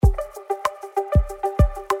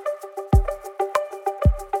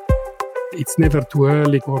It's never too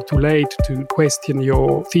early or too late to question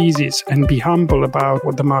your thesis and be humble about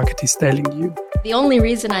what the market is telling you. The only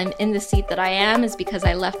reason I'm in the seat that I am is because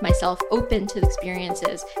I left myself open to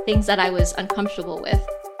experiences, things that I was uncomfortable with.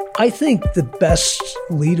 I think the best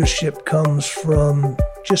leadership comes from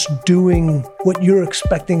just doing what you're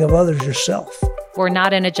expecting of others yourself. We're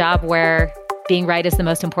not in a job where being right is the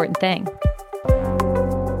most important thing.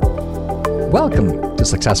 Welcome to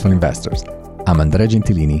Successful Investors. I'm Andrea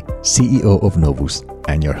Gentilini, CEO of Novus,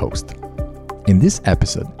 and your host. In this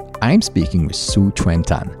episode, I'm speaking with Soo Chuen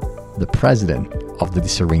Tan, the president of the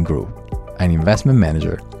Discerene Group, an investment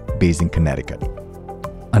manager based in Connecticut.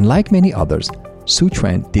 Unlike many others, Soo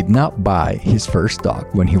Chuen did not buy his first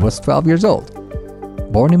stock when he was 12 years old.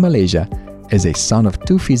 Born in Malaysia as a son of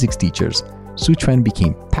two physics teachers, Soo Chuen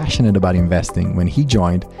became passionate about investing when he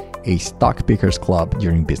joined a stock pickers club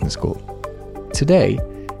during business school. Today,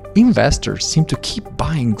 investors seem to keep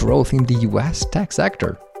buying growth in the US tech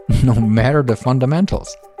sector, no matter the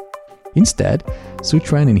fundamentals. Instead, Soo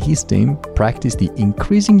Chuen and his team practice the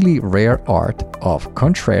increasingly rare art of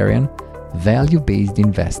contrarian, value-based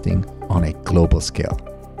investing on a global scale.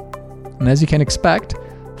 And as you can expect,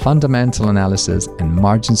 fundamental analysis and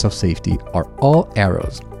margins of safety are all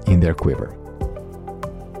arrows in their quiver.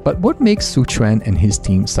 But what makes Soo Chuen and his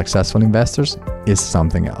team successful investors is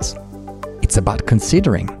something else. It's about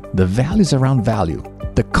considering the values around value,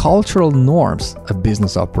 the cultural norms a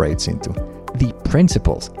business operates into, the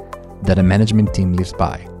principles that a management team lives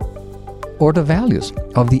by, or the values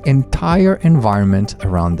of the entire environment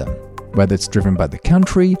around them, whether it's driven by the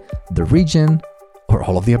country, the region, or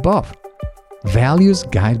all of the above. Values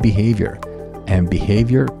guide behavior, and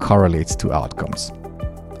behavior correlates to outcomes.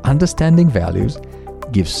 Understanding values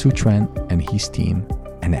gives Soo Chuen and his team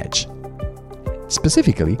an edge.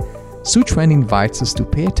 Specifically, Soo Chuen invites us to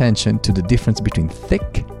pay attention to the difference between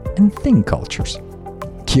thick and thin cultures.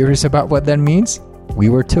 Curious about what that means? We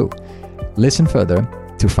were too. Listen further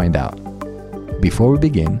to find out. Before we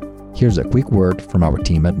begin, here's a quick word from our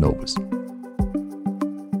team at Novus.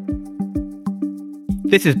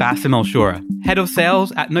 This is Bassem El-Shura, Head of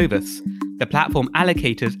Sales at Novus, the platform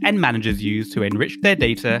allocators and managers use to enrich their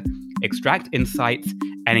data, extract insights,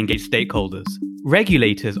 and engage stakeholders.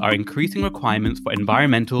 Regulators are increasing requirements for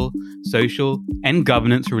environmental, social, and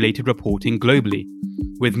governance-related reporting globally,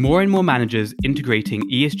 with more and more managers integrating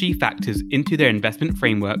ESG factors into their investment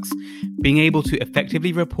frameworks. Being able to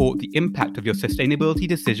effectively report the impact of your sustainability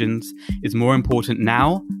decisions is more important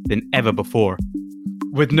now than ever before.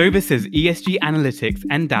 With Novus's ESG analytics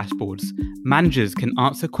and dashboards, managers can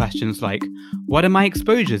answer questions like, what are my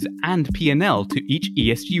exposures and P&L to each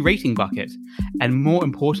ESG rating bucket? And more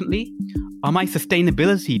importantly, are my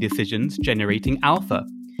sustainability decisions generating alpha?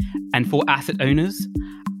 And for asset owners,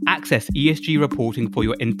 access ESG reporting for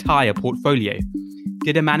your entire portfolio.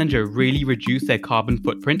 Did a manager really reduce their carbon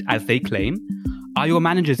footprint as they claim? Are your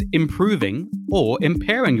managers improving or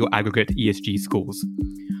impairing your aggregate ESG scores?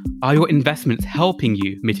 Are your investments helping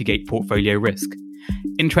you mitigate portfolio risk?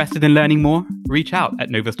 Interested in learning more? Reach out at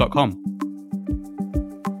novus.com.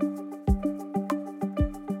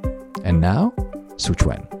 And now, Soo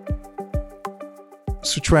Chuen.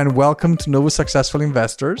 Soo Chuen, welcome to Novus Successful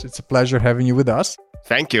Investors. It's a pleasure having you with us.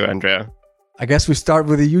 Thank you, Andrea. I guess we start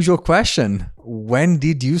with the usual question. When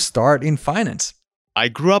did you start in finance? I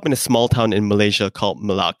grew up in a small town in Malaysia called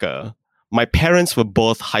Malacca. My parents were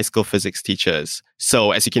both high school physics teachers.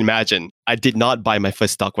 So as you can imagine, I did not buy my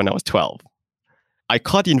first stock when I was 12. I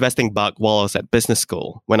caught the investing bug while I was at business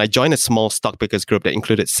school when I joined a small stock pickers group that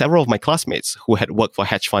included several of my classmates who had worked for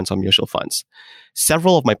hedge funds or mutual funds.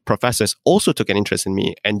 Several of my professors also took an interest in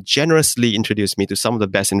me and generously introduced me to some of the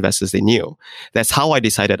best investors they knew. That's how I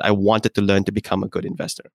decided I wanted to learn to become a good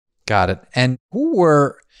investor. Got it. And who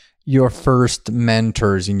were your first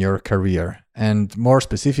mentors in your career? And more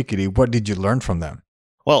specifically, what did you learn from them?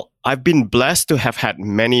 Well, I've been blessed to have had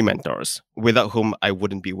many mentors, without whom I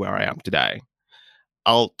wouldn't be where I am today.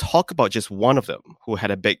 I'll talk about just one of them who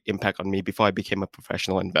had a big impact on me before I became a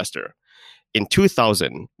professional investor. In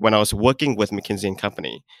 2000, when I was working with McKinsey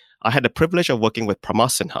Company, I had the privilege of working with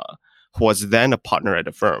Pramath Sinha, who was then a partner at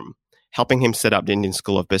the firm, helping him set up the Indian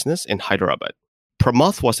School of Business in Hyderabad.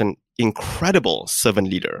 Pramath was an incredible servant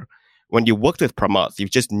leader. When you worked with Pramath, you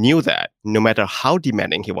just knew that no matter how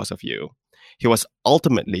demanding he was of you, he was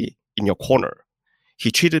ultimately in your corner.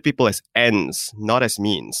 He treated people as ends, not as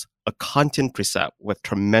means, a Kantian precept with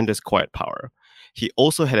tremendous quiet power. He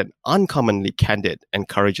also had an uncommonly candid and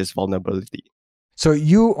courageous vulnerability. So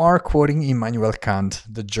you are quoting Immanuel Kant,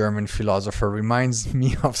 the German philosopher. Reminds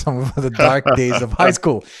me of some of the dark days of high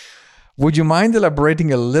school. Would you mind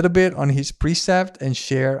elaborating a little bit on his precept and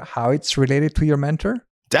share how it's related to your mentor?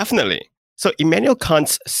 Definitely. So Immanuel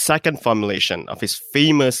Kant's second formulation of his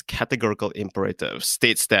famous categorical imperative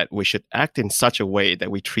states that we should act in such a way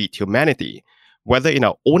that we treat humanity, whether in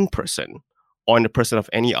our own person or in the person of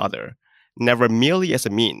any other, never merely as a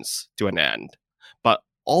means to an end, but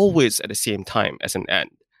always at the same time as an end.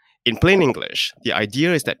 In plain English, the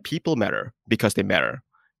idea is that people matter because they matter,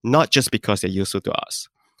 not just because they're useful to us.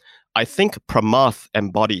 I think Pramath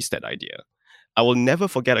embodies that idea. I will never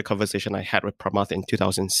forget a conversation I had with Pramath in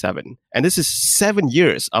 2007. And this is 7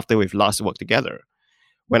 years after we've last worked together.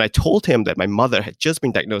 When I told him that my mother had just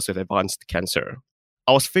been diagnosed with advanced cancer,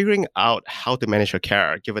 I was figuring out how to manage her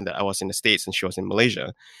care, given that I was in the States and she was in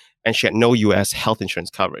Malaysia, and she had no US health insurance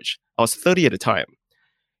coverage. I was 30 at the time.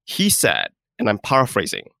 He said, and I'm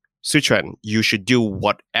paraphrasing, Soo Chuen, you should do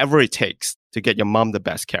whatever it takes to get your mom the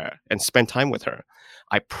best care and spend time with her.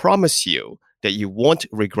 I promise you that you won't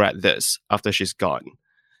regret this after she's gone.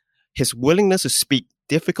 His willingness to speak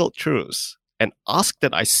difficult truths and ask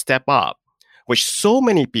that I step up, which so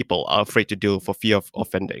many people are afraid to do for fear of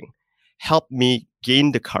offending, helped me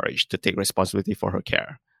gain the courage to take responsibility for her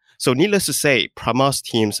care. So needless to say, Pramath's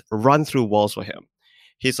teams run through walls for him.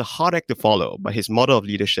 He's a hard act to follow, but his model of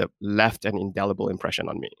leadership left an indelible impression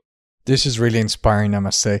on me. This is really inspiring, I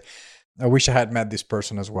must say. I wish I had met this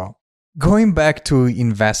person as well. Going back to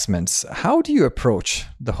investments, how do you approach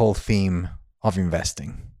the whole theme of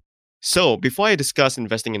investing? So before I discuss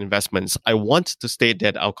investing in investments, I want to state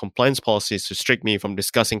that our compliance policies restrict me from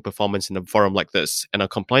discussing performance in a forum like this. And our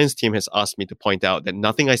compliance team has asked me to point out that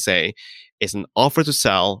nothing I say is an offer to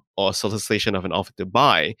sell or a solicitation of an offer to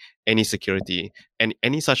buy any security, and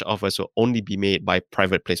any such offers will only be made by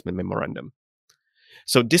private placement memorandum.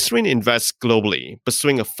 So Discerene invests globally,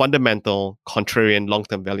 pursuing a fundamental, contrarian,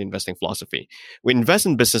 long-term value investing philosophy. We invest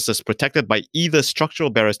in businesses protected by either structural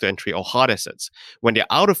barriers to entry or hard assets when they're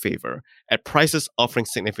out of favor at prices offering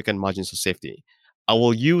significant margins of safety. I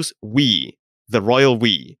will use we, the royal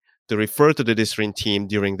we, to refer to the Discerene team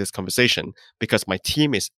during this conversation because my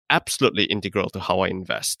team is absolutely integral to how I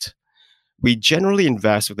invest. We generally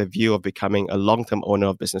invest with a view of becoming a long-term owner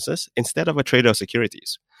of businesses instead of a trader of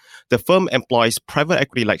securities. The firm employs private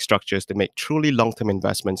equity-like structures to make truly long-term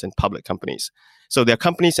investments in public companies. So there are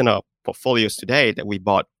companies in our portfolios today that we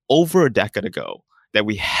bought over a decade ago that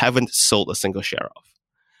we haven't sold a single share of.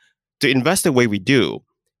 To invest the way we do,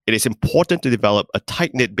 it is important to develop a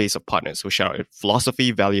tight-knit base of partners who share our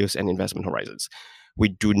philosophy, values, and investment horizons. We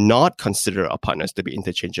do not consider our partners to be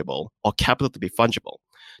interchangeable or capital to be fungible.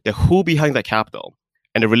 The who behind that capital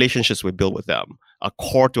and the relationships we build with them are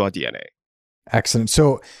core to our DNA. Excellent.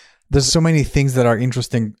 So there's so many things that are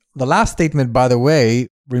interesting. The last statement, by the way,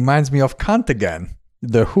 reminds me of Kant again.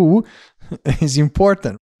 The who is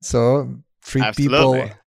important. So treat Absolutely.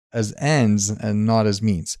 people as ends and not as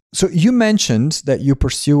means. So you mentioned that you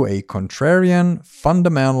pursue a contrarian,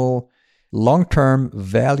 fundamental, long-term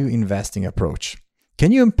value investing approach.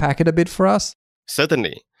 Can you unpack it a bit for us?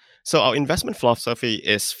 Certainly. So our investment philosophy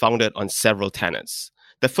is founded on several tenets.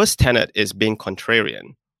 The first tenet is being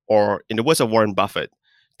contrarian, or in the words of Warren Buffett,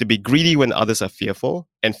 to be greedy when others are fearful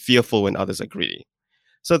and fearful when others are greedy.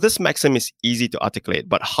 So this maxim is easy to articulate,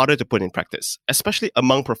 but harder to put in practice, especially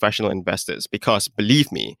among professional investors, because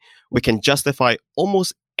believe me, we can justify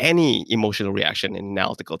almost any emotional reaction in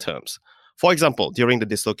analytical terms. For example, during the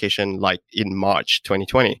dislocation like in March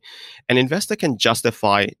 2020, an investor can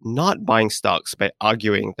justify not buying stocks by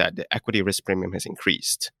arguing that the equity risk premium has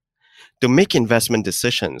increased. To make investment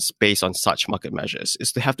decisions based on such market measures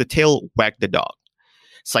is to have the tail wag the dog.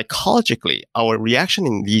 Psychologically, our reaction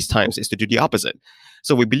in these times is to do the opposite.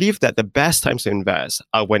 So we believe that the best times to invest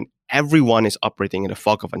are when everyone is operating in a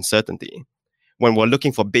fog of uncertainty, when we're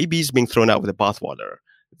looking for babies being thrown out with the bathwater.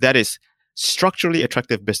 That is, structurally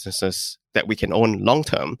attractive businesses that we can own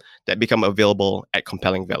long-term that become available at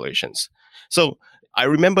compelling valuations. So I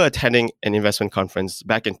remember attending an investment conference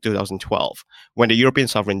back in 2012 when the European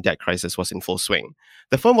sovereign debt crisis was in full swing.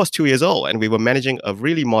 The firm was 2 years old and we were managing a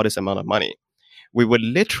really modest amount of money. We were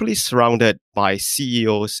literally surrounded by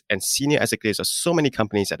CEOs and senior executives of so many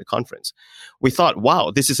companies at the conference. We thought,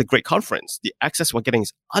 wow, this is a great conference. The access we're getting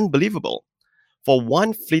is unbelievable. For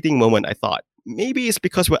one fleeting moment, I thought, maybe it's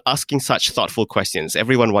because we're asking such thoughtful questions.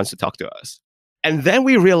 Everyone wants to talk to us. And then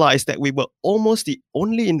we realized that we were almost the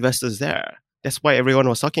only investors there. That's why everyone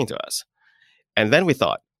was talking to us. And then we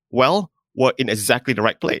thought, well, we're in exactly the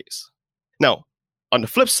right place. Now, on the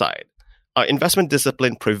flip side, our investment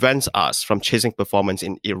discipline prevents us from chasing performance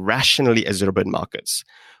in irrationally exuberant markets.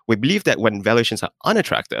 We believe that when valuations are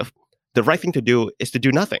unattractive, the right thing to do is to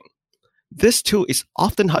do nothing. This too is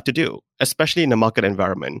often hard to do, especially in a market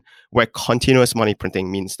environment where continuous money printing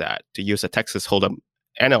means that, to use a Texas Hold'em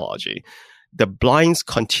analogy, the blinds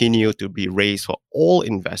continue to be raised for all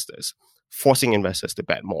investors, forcing investors to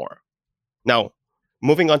bet more. Now,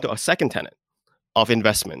 moving on to our second tenet of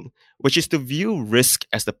investment, which is to view risk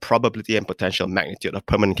as the probability and potential magnitude of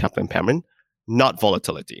permanent capital impairment, not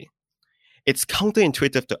volatility. It's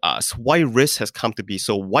counterintuitive to us why risk has come to be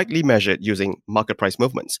so widely measured using market price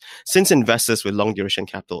movements. Since investors with long duration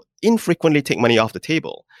capital infrequently take money off the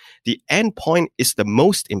table, the end point is the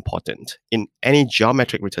most important in any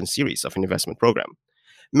geometric return series of an investment program.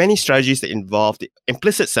 Many strategies that involve the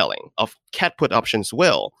implicit selling of cat put options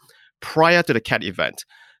will, prior to the cat event,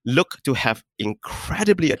 look to have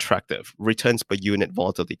incredibly attractive returns per unit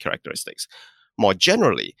volatility characteristics. More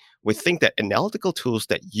generally, we think that analytical tools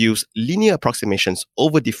that use linear approximations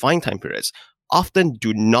over defined time periods often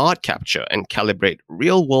do not capture and calibrate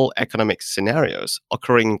real-world economic scenarios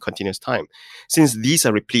occurring in continuous time, since these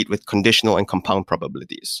are replete with conditional and compound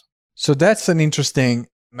probabilities. So that's an interesting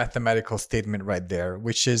mathematical statement right there,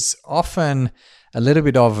 which is often a little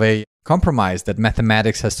bit of a compromise that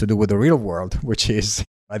mathematics has to do with the real world, which is,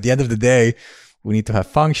 at the end of the day, we need to have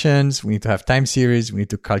functions, we need to have time series, we need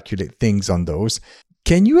to calculate things on those.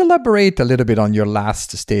 Can you elaborate a little bit on your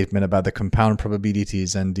last statement about the compound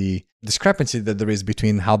probabilities and the discrepancy that there is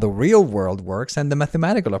between how the real world works and the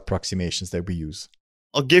mathematical approximations that we use?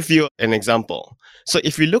 I'll give you an example. So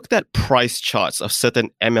if you looked at price charts of certain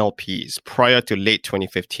MLPs prior to late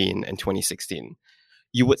 2015 and 2016,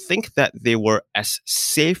 you would think that they were as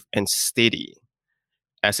safe and steady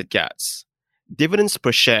as it gets. Dividends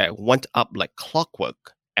per share went up like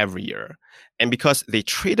clockwork every year. And because they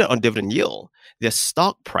traded on dividend yield, their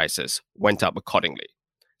stock prices went up accordingly.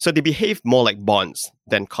 So they behaved more like bonds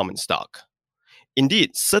than common stock.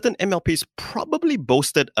 Indeed, certain MLPs probably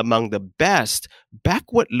boasted among the best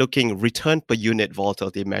backward-looking return per unit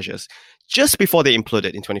volatility measures just before they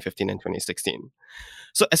imploded in 2015 and 2016.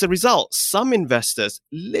 So as a result, some investors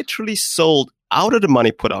literally sold out of the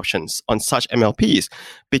money put options on such MLPs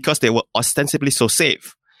because they were ostensibly so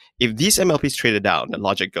safe. If these MLPs traded down, the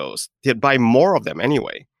logic goes, they'd buy more of them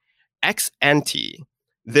anyway. Ex ante,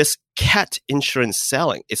 this cat insurance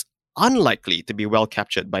selling is unlikely to be well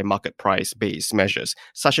captured by market price-based measures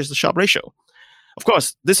such as the Sharpe ratio. Of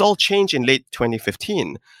course, this all changed in late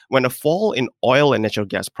 2015 when a fall in oil and natural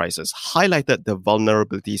gas prices highlighted the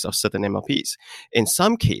vulnerabilities of certain MLPs. In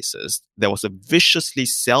some cases, there was a viciously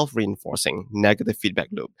self-reinforcing negative feedback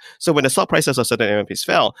loop. So when the stock prices of certain MLPs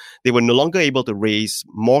fell, they were no longer able to raise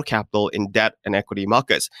more capital in debt and equity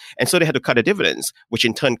markets. And so they had to cut their dividends, which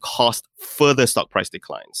in turn caused further stock price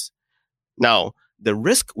declines. Now, the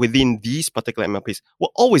risk within these particular MLPs were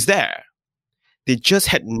always there. They just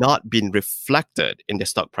had not been reflected in their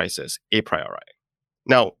stock prices a priori.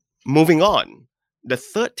 Now, moving on, the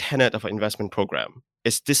third tenet of an investment program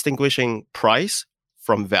is distinguishing price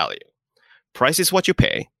from value. Price is what you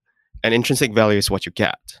pay, and intrinsic value is what you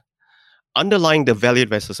get. Underlying the value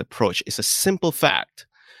advisors approach is a simple fact.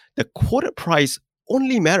 The quoted price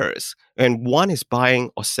only matters when one is buying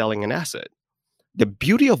or selling an asset. The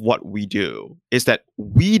beauty of what we do is that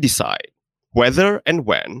we decide whether and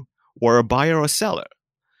when we're a buyer or seller.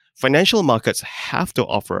 Financial markets have to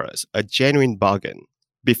offer us a genuine bargain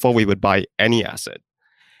before we would buy any asset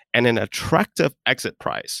and an attractive exit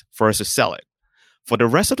price for us to sell it. For the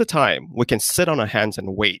rest of the time, we can sit on our hands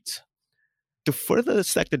and wait. To further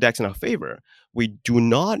stack the decks in our favor, we do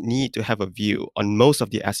not need to have a view on most of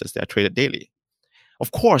the assets that are traded daily.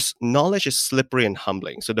 Of course, knowledge is slippery and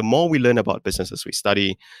humbling, so the more we learn about businesses we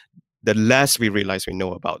study, the less we realize we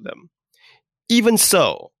know about them. Even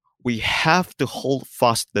so, we have to hold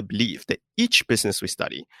fast the belief that each business we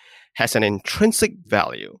study has an intrinsic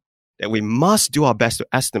value that we must do our best to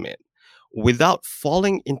estimate without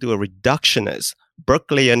falling into a reductionist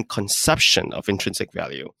Berkeleyan conception of intrinsic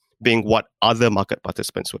value being what other market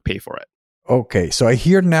participants would pay for it. Okay, so I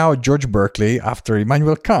hear now George Berkeley after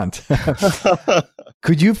Immanuel Kant.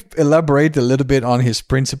 Could you elaborate a little bit on his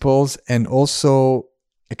principles and also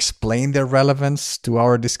explain their relevance to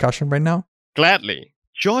our discussion right now? Gladly.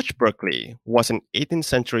 George Berkeley was an 18th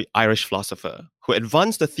century Irish philosopher who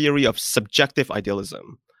advanced the theory of subjective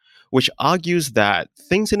idealism, which argues that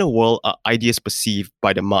things in the world are ideas perceived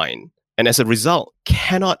by the mind, and as a result,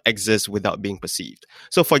 cannot exist without being perceived.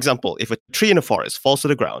 So, for example, if a tree in a forest falls to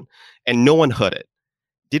the ground and no one heard it,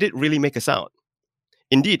 did it really make a sound?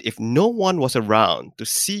 Indeed, if no one was around to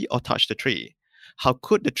see or touch the tree, how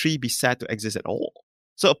could the tree be said to exist at all?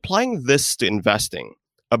 So, applying this to investing,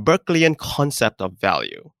 a Berkeleyan concept of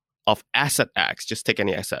value, of asset X, just take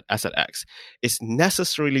any asset X, is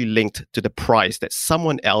necessarily linked to the price that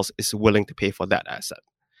someone else is willing to pay for that asset.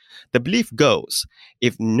 The belief goes,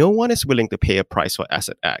 if no one is willing to pay a price for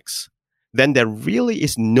asset X, then there really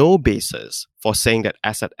is no basis for saying that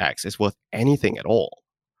asset X is worth anything at all.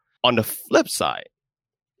 On the flip side,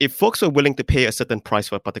 if folks are willing to pay a certain price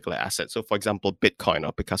for a particular asset, so for example, Bitcoin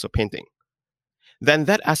or Picasso painting, then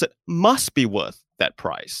that asset must be worth that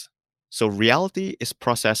price. So reality is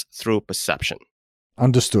processed through perception.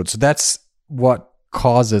 Understood. So that's what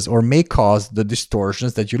causes or may cause the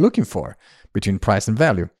distortions that you're looking for between price and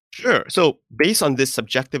value. Sure. So based on this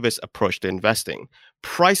subjectivist approach to investing,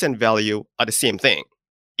 price and value are the same thing.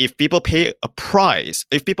 If people price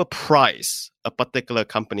a particular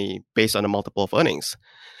company based on a multiple of earnings,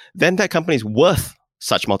 then that company is worth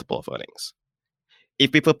such multiple of earnings.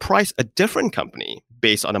 If people price a different company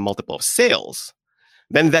based on a multiple of sales,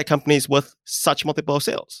 then that company is worth such multiple of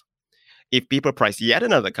sales. If people price yet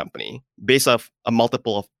another company based off a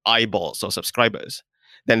multiple of eyeballs or subscribers,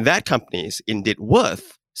 then that company is indeed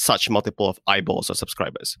worth such multiple of eyeballs or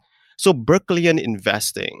subscribers. So Berkeleyan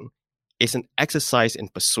investing is an exercise in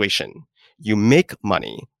persuasion. You make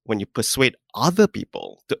money when you persuade other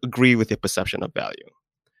people to agree with your perception of value.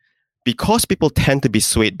 Because people tend to be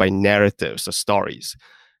swayed by narratives or stories,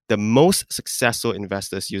 the most successful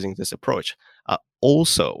investors using this approach are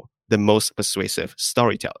also the most persuasive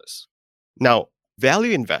storytellers. Now,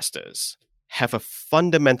 value investors have a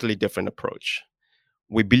fundamentally different approach.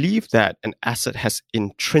 We believe that an asset has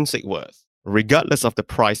intrinsic worth, regardless of the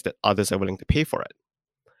price that others are willing to pay for it.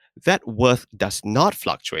 That worth does not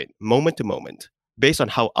fluctuate moment to moment based on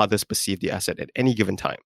how others perceive the asset at any given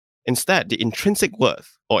time. Instead, the intrinsic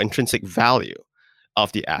worth or intrinsic value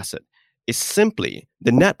of the asset is simply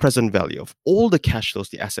the net present value of all the cash flows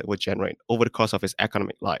the asset will generate over the course of its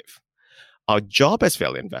economic life. Our job as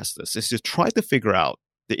value investors is to try to figure out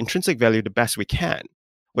the intrinsic value the best we can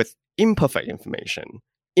with imperfect information,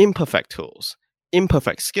 imperfect tools,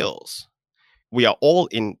 imperfect skills. We are all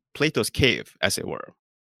in Plato's cave, as it were.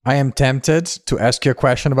 I am tempted to ask you a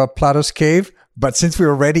question about Plato's cave, but since we're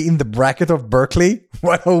already in the bracket of Berkeley,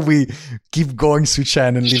 why don't we keep going, Soo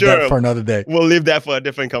Chuen, and leave that for another day? We'll leave that for a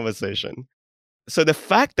different conversation. So the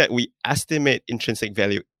fact that we estimate intrinsic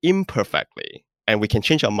value imperfectly, and we can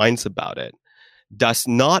change our minds about it, does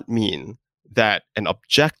not mean that an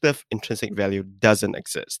objective intrinsic value doesn't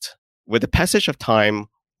exist. With the passage of time,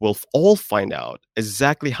 we'll all find out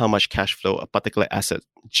exactly how much cash flow a particular asset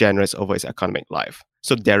generates over its economic life.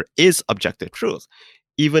 So there is objective truth,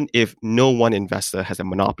 even if no one investor has a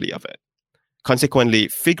monopoly of it. Consequently,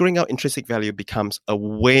 figuring out intrinsic value becomes a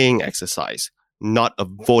weighing exercise, not a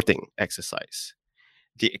voting exercise.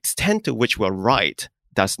 The extent to which we're right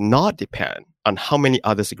does not depend on how many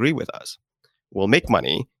others agree with us. We'll make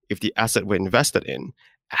money if the asset we're invested in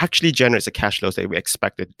actually generates the cash flows that we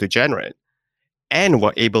expect it to generate, and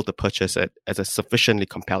we're able to purchase it at a sufficiently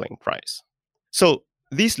compelling price. So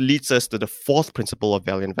this leads us to the fourth principle of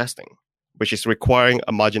value investing, which is requiring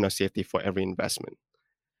a margin of safety for every investment.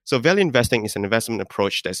 So value investing is an investment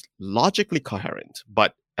approach that's logically coherent,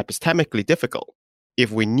 but epistemically difficult.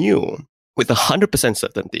 If we knew with 100%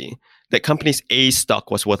 certainty that company's A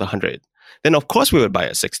stock was worth 100, then of course we would buy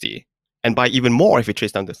at 60 and buy even more if it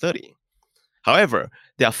trades down to 30. However,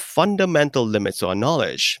 there are fundamental limits to our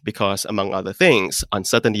knowledge because, among other things,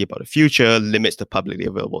 uncertainty about the future, limits to publicly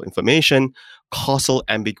available information, causal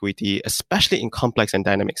ambiguity, especially in complex and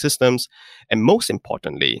dynamic systems, and most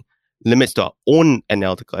importantly, limits to our own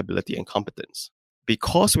analytical ability and competence.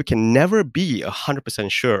 Because we can never be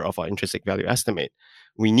 100% sure of our intrinsic value estimate,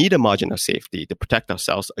 we need a margin of safety to protect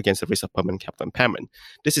ourselves against the risk of permanent capital impairment.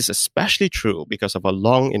 This is especially true because of our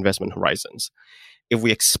long investment horizons. If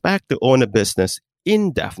we expect to own a business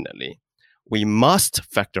indefinitely, we must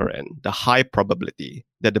factor in the high probability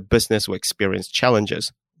that the business will experience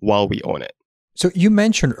challenges while we own it. So you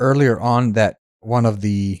mentioned earlier on that one of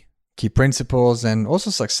the key principles and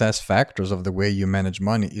also success factors of the way you manage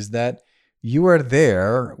money is that you are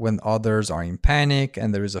there when others are in panic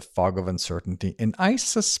and there is a fog of uncertainty. And I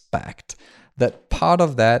suspect that part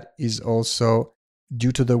of that is also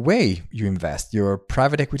due to the way you invest, your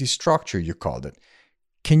private equity structure, you called it.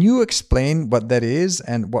 Can you explain what that is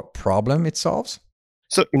and what problem it solves?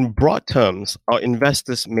 So in broad terms, our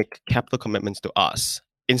investors make capital commitments to us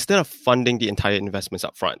instead of funding the entire investments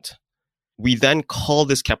up front. We then call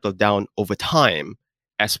this capital down over time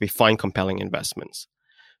as we find compelling investments.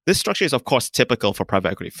 This structure is, of course, typical for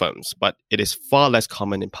private equity firms, but it is far less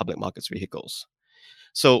common in public markets vehicles.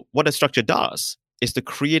 So what the structure does is to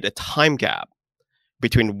create a time gap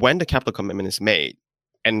between when the capital commitment is made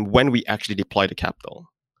and when we actually deploy the capital.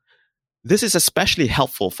 This is especially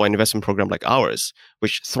helpful for an investment program like ours,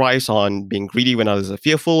 which thrives on being greedy when others are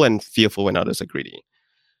fearful and fearful when others are greedy.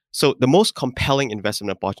 So the most compelling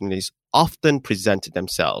investment opportunities often present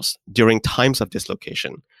themselves during times of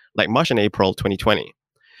dislocation, like March and April 2020,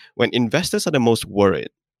 when investors are the most worried,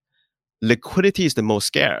 liquidity is the most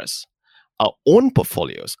scarce, our own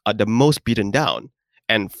portfolios are the most beaten down,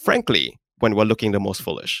 and frankly, when we're looking the most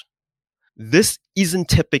foolish. This isn't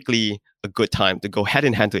typically a good time to go hand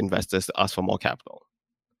in hand to investors to ask for more capital.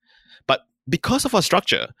 But because of our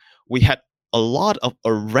structure, we had a lot of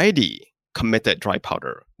already committed dry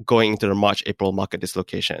powder going into the March-April market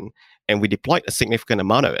dislocation, and we deployed a significant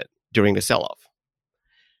amount of it during the sell-off.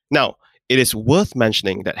 Now, it is worth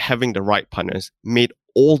mentioning that having the right partners made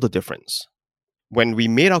all the difference. When we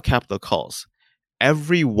made our capital calls,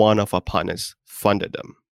 every one of our partners funded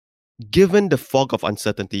them. Given the fog of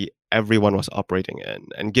uncertainty everyone was operating in,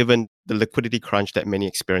 and given the liquidity crunch that many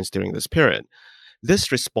experienced during this period,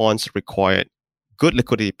 this response required good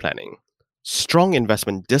liquidity planning, strong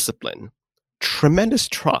investment discipline, tremendous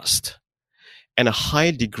trust, and a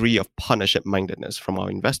high degree of partnership mindedness from our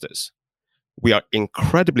investors. We are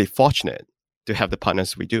incredibly fortunate to have the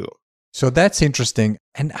partners we do. So that's interesting.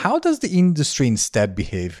 And how does the industry instead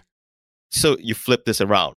behave? So you flip this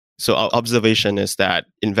around. So our observation is that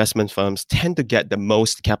investment firms tend to get the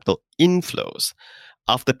most capital inflows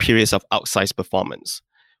after periods of outsized performance,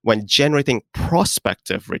 when generating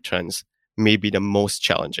prospective returns may be the most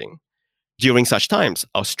challenging. During such times,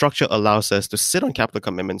 our structure allows us to sit on capital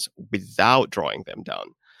commitments without drawing them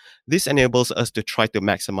down. This enables us to try to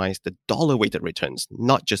maximize the dollar-weighted returns,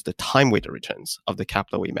 not just the time-weighted returns of the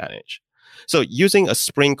capital we manage. So using a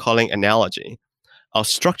spring coiling analogy, our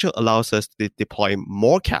structure allows us to deploy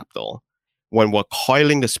more capital when we're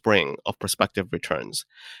coiling the spring of prospective returns,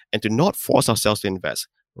 and to not force ourselves to invest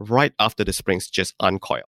right after the springs just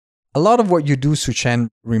uncoil. A lot of what you do, Soo Chuen,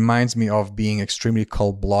 reminds me of being extremely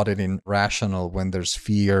cold-blooded and rational when there's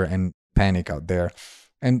fear and panic out there.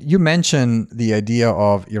 And you mentioned the idea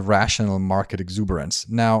of irrational market exuberance.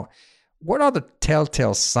 Now, what are the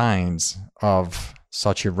telltale signs of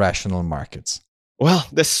such irrational markets? Well,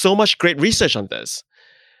 there's so much great research on this.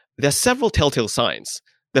 There are several telltale signs.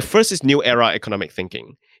 The first is new era economic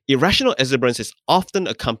thinking. Irrational exuberance is often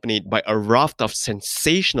accompanied by a raft of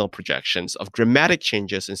sensational projections of dramatic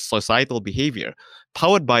changes in societal behavior,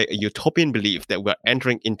 powered by a utopian belief that we're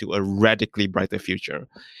entering into a radically brighter future.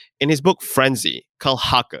 In his book Frenzy, Karl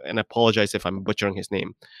Hake, and I apologize if I'm butchering his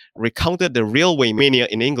name, recounted the railway mania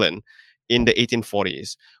in England in the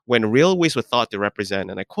 1840s, when railways were thought to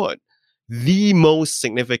represent, and I quote, the most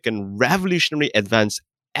significant revolutionary advance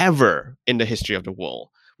ever in the history of the world,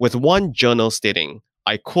 with one journal stating,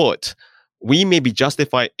 I quote, we may be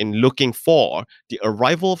justified in looking for the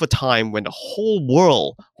arrival of a time when the whole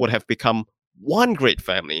world would have become one great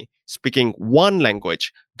family, speaking one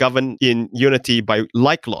language, governed in unity by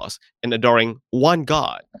like laws, and adoring one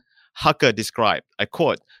God. Hake described, I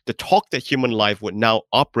quote, the talk that human life would now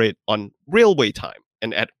operate on railway time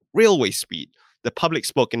and at railway speed, the public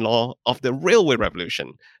spoken law of the railway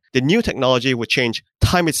revolution. The new technology would change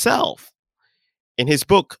time itself. In his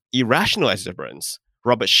book, Irrational Exuberance,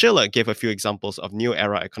 Robert Shiller gave a few examples of new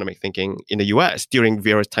era economic thinking in the US during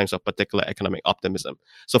various times of particular economic optimism.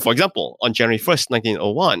 So, for example, on January 1st,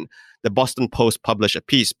 1901, the Boston Post published a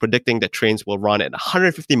piece predicting that trains will run at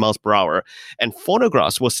 150 miles per hour and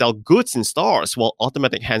phonographs will sell goods in stores while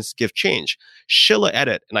automatic hands give change. Shiller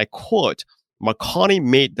added, and I quote, Marconi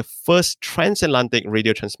made the first transatlantic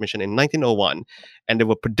radio transmission in 1901, and there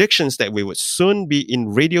were predictions that we would soon be in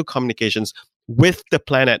radio communications with the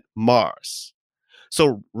planet Mars.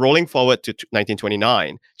 So rolling forward to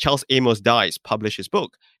 1929, Charles Amos Dice published his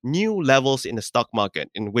book, New Levels in the Stock Market,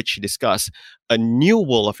 in which he discussed a new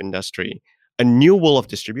world of industry, a new world of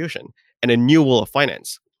distribution, and a new world of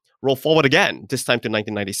finance. Roll forward again, this time to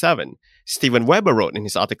 1997. Stephen Weber wrote in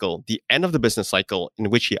his article, The End of the Business Cycle,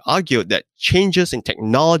 in which he argued that changes in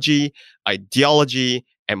technology, ideology,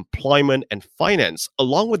 employment, and finance,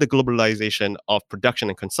 along with the globalization of production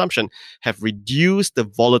and consumption, have reduced the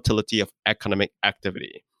volatility of economic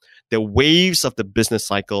activity. The waves of the business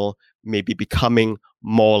cycle may be becoming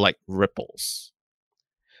more like ripples.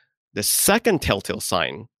 The second telltale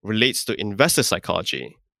sign relates to investor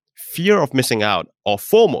psychology. Fear of missing out, or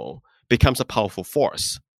FOMO, becomes a powerful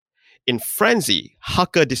force. In Frenzy,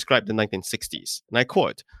 Hake described the 1960s, and I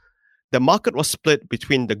quote, the market was split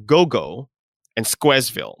between the go-go and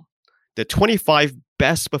Squaresville. The 25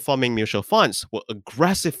 best performing mutual funds were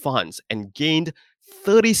aggressive funds and gained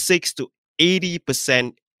 36 to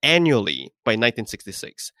 80% annually by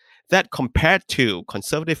 1966. That compared to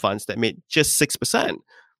conservative funds that made just 6%.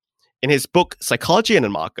 In his book, Psychology in the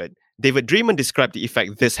Market, David Dreaman described the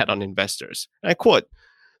effect this had on investors. And I quote,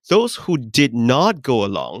 "Those who did not go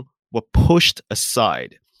along were pushed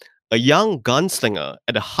aside." A young gunslinger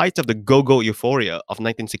at the height of the go-go euphoria of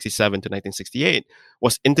 1967 to 1968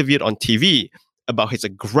 was interviewed on TV about his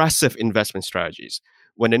aggressive investment strategies.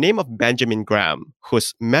 When the name of Benjamin Graham,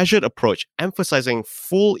 whose measured approach emphasizing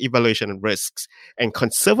full evaluation of risks and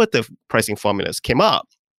conservative pricing formulas came up,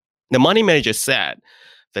 the money manager said,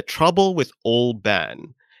 "The trouble with old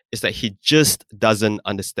Ben is that he just doesn't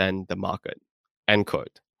understand the market." End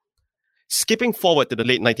quote. Skipping forward to the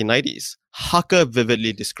late 1990s, Harker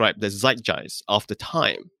vividly described the zeitgeist of the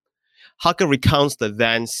time. Harker recounts the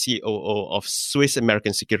then COO of Swiss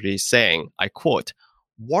American Securities saying, I quote,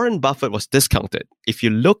 "Warren Buffett was discounted. If you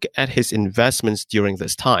look at his investments during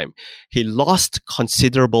this time, he lost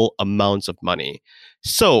considerable amounts of money.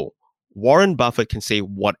 So Warren Buffett can say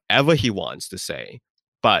whatever he wants to say,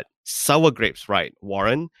 but sour grapes, right,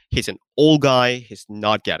 Warren? He's an old guy. He's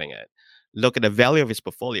not getting it. Look at the value of his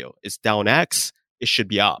portfolio. It's down X. It should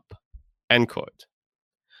be up." End quote.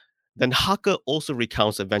 Then Harker also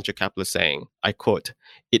recounts a venture capitalist saying, I quote,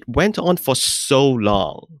 "It went on for so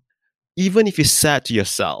long. Even if you said to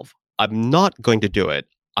yourself, I'm not going to do it,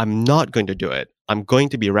 I'm not going to do it, I'm going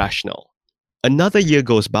to be rational. Another year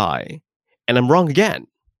goes by, and I'm wrong again.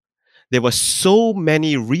 There were so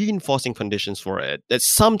many reinforcing conditions for it that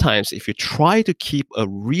sometimes if you try to keep a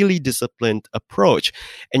really disciplined approach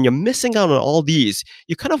and you're missing out on all these,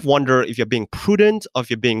 you kind of wonder if you're being prudent or if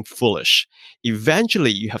you're being foolish.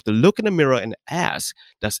 Eventually, you have to look in the mirror and ask,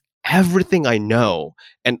 does everything I know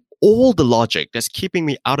and all the logic that's keeping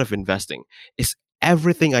me out of investing, is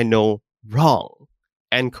everything I know wrong?"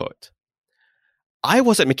 End quote. I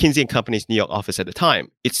was at McKinsey Company's New York office at the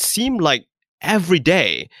time. It seemed like every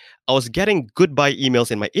day, I was getting goodbye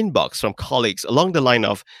emails in my inbox from colleagues along the line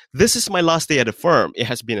of, "This is my last day at the firm. It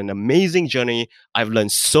has been an amazing journey. I've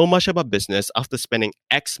learned so much about business after spending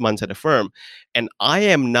X months at the firm. And I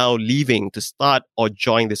am now leaving to start or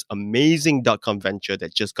join this amazing .com venture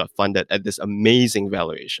that just got funded at this amazing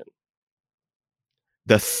valuation."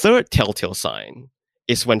 The third telltale sign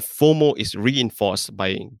is when FOMO is reinforced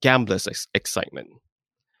by gambler's excitement.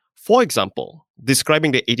 For example,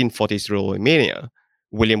 describing the 1840s railway mania,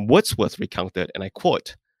 William Wordsworth recounted, and I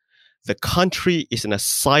quote, "The country is an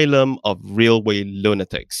asylum of railway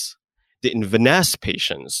lunatics. The Inverness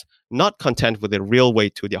patients, not content with the railway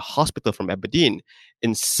to their hospital from Aberdeen,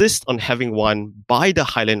 insist on having one by the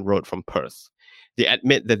Highland Road from Perth. They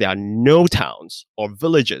admit that there are no towns or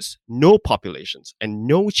villages, no populations, and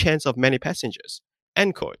no chance of many passengers."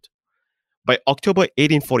 End quote. By October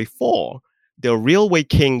 1844, the railway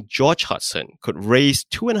king George Hudson could raise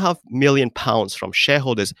 £2.5 million from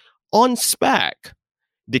shareholders on spec,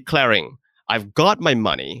 declaring, "I've got my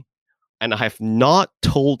money and I have not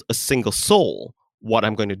told a single soul what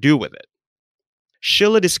I'm going to do with it."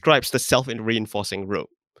 Schiller describes the self-reinforcing route.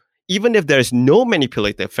 Even if there is no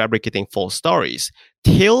manipulator fabricating false stories,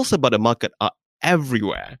 tales about the market are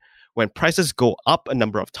everywhere. When prices go up a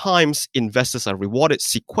number of times, investors are rewarded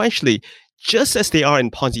sequentially just as they are in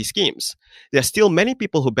Ponzi schemes. There are still many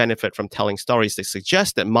people who benefit from telling stories that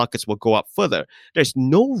suggest that markets will go up further. There's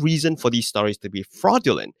no reason for these stories to be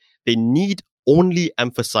fraudulent. They need only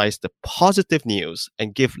emphasize the positive news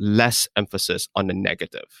and give less emphasis on the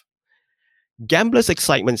negative. Gamblers'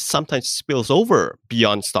 excitement sometimes spills over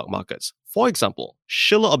beyond stock markets. For example,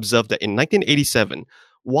 Schiller observed that in 1987,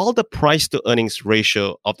 while the price-to-earnings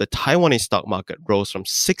ratio of the Taiwanese stock market rose from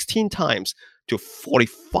 16 times to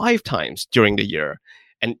 45 times during the year,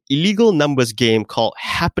 an illegal numbers game called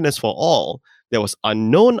Happiness for All that was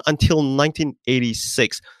unknown until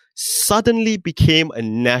 1986 suddenly became a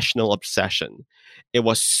national obsession. It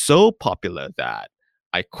was so popular that,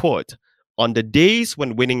 I quote, "On the days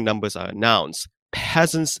when winning numbers are announced,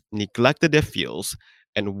 peasants neglected their fields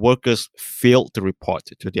and workers failed to report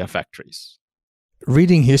to their factories."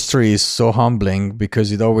 Reading history is so humbling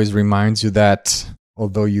because it always reminds you that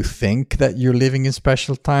although you think that you're living in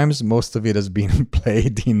special times, most of it has been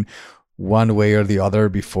played in one way or the other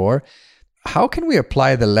before. How can we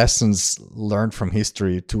apply the lessons learned from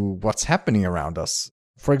history to what's happening around us?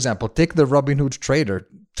 For example, take the Robinhood trader.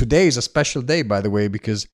 Today is a special day, by the way,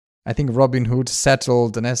 because I think Robinhood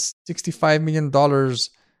settled an $65 million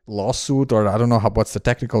lawsuit, or I don't know what's the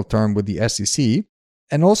technical term, with the SEC.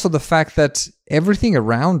 And also the fact that everything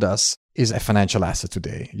around us is a financial asset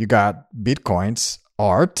today. You got Bitcoins,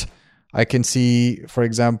 art. I can see, for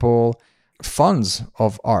example, funds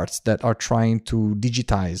of art that are trying to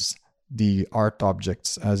digitize the art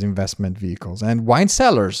objects as investment vehicles, and wine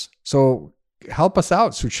cellars. So help us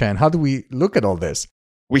out, Soo Chuen. How do we look at all this?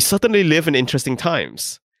 We certainly live in interesting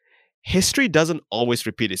times. History doesn't always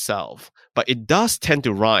repeat itself, but it does tend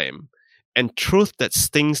to rhyme, and truth that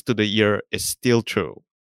stings to the ear is still true.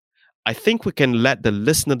 I think we can let the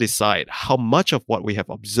listener decide how much of what we have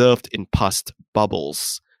observed in past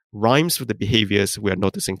bubbles rhymes with the behaviors we are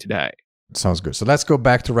noticing today. Sounds good. So let's go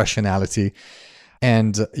back to rationality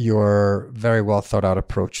and your very well thought out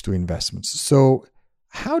approach to investments. So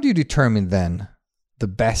how do you determine then the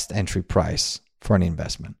best entry price for an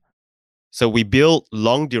investment? So we build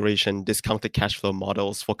long duration discounted cash flow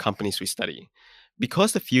models for companies we study.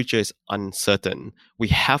 Because the future is uncertain, we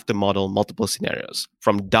have to model multiple scenarios,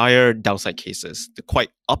 from dire downside cases to quite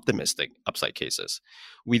optimistic upside cases.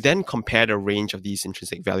 We then compare the range of these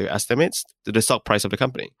intrinsic value estimates to the stock price of the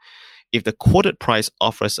company. If the quoted price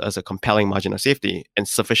offers us a compelling margin of safety and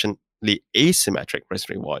sufficiently asymmetric risk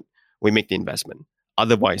reward, we make the investment.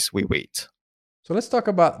 Otherwise, we wait. So let's talk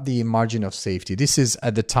about the margin of safety. This is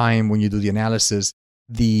at the time when you do the analysis,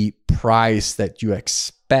 the price that you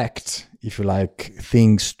expect, if you like,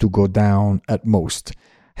 things to go down at most.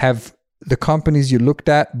 Have the companies you looked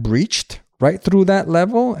at breached right through that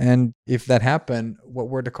level? And if that happened, what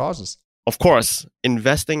were the causes? Of course,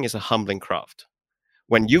 investing is a humbling craft.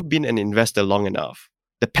 When you've been an investor long enough,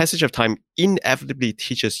 the passage of time inevitably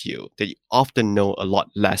teaches you that you often know a lot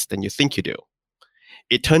less than you think you do.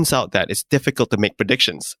 It turns out that it's difficult to make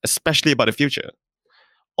predictions, especially about the future.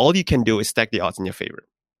 All you can do is stack the odds in your favor.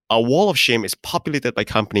 Our wall of shame is populated by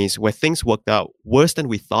companies where things worked out worse than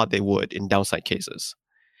we thought they would in downside cases.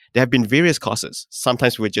 There have been various causes.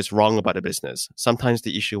 Sometimes we were just wrong about the business. Sometimes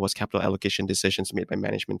the issue was capital allocation decisions made by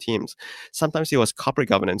management teams. Sometimes it was corporate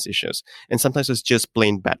governance issues. And sometimes it was just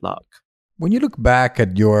plain bad luck. When you look back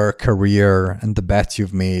at your career and the bets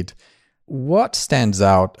you've made, what stands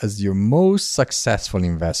out as your most successful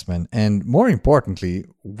investment? And more importantly,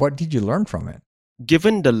 what did you learn from it?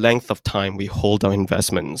 Given the length of time we hold our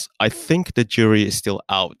investments, I think the jury is still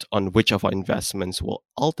out on which of our investments will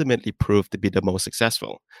ultimately prove to be the most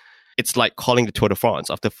successful. It's like calling the Tour de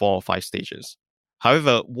France after 4 or 5 stages.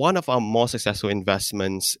 However, one of our more successful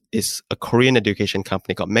investments is a Korean education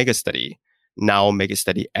company called Megastudy, now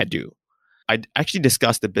Megastudy Edu. I actually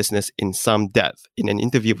discussed the business in some depth in an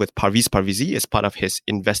interview with Parviz Parvizi as part of his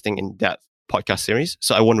Investing in Depth podcast series,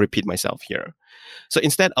 so I won't repeat myself here. So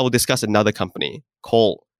instead, I will discuss another company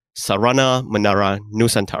called Sarana Menara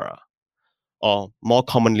Nusantara, or more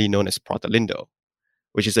commonly known as Protelindo,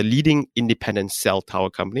 which is a leading independent cell tower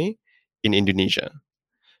company in Indonesia.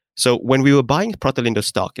 So when we were buying Protelindo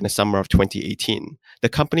stock in the summer of 2018, the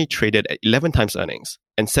company traded at 11 times earnings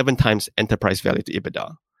and 7 times enterprise value to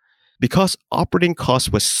EBITDA. Because operating costs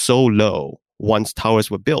were so low once towers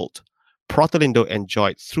were built, Protelindo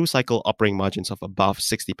enjoyed through-cycle operating margins of above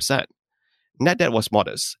 60%. Net debt was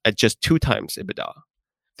modest at just 2 times EBITDA.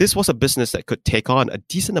 This was a business that could take on a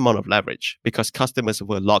decent amount of leverage because customers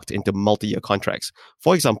were locked into multi-year contracts.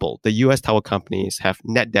 For example, the US tower companies have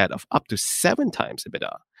net debt of up to 7 times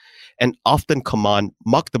EBITDA and often command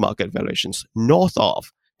mark-to-market valuations north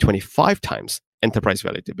of 25 times enterprise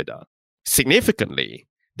value to EBITDA. Significantly,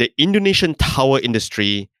 the Indonesian tower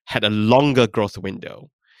industry had a longer growth window.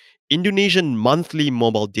 Indonesian monthly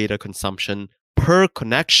mobile data consumption per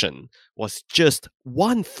connection was just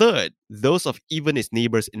 1/3 those of even its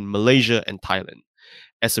neighbors in Malaysia and Thailand.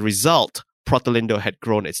 As a result, Protelindo had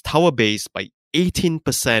grown its tower base by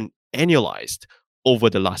 18% annualized over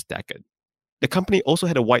the last decade. The company also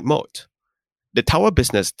had a wide moat. The tower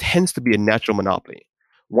business tends to be a natural monopoly.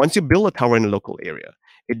 Once you build a tower in a local area,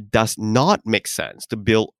 it does not make sense to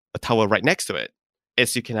build a tower right next to it,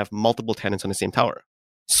 as you can have multiple tenants on the same tower.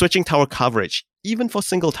 Switching tower coverage, even for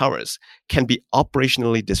single towers, can be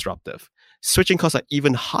operationally disruptive. Switching costs are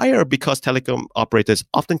even higher because telecom operators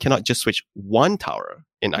often cannot just switch one tower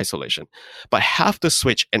in isolation, but have to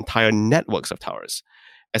switch entire networks of towers.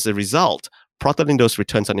 As a result, Protelindo's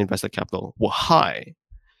returns on invested capital were high.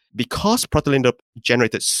 Because Protelindo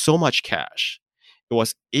generated so much cash, it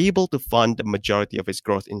was able to fund the majority of its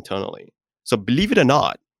growth internally. So believe it or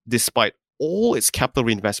not, despite all its capital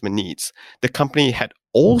reinvestment needs, the company had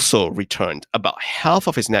also returned about half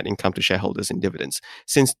of its net income to shareholders in dividends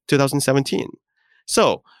since 2017.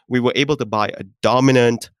 So we were able to buy a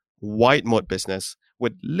dominant, wide moat business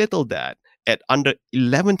with little debt at under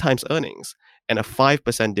 11 times earnings and a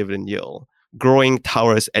 5% dividend yield, growing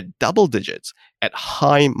towers at double digits at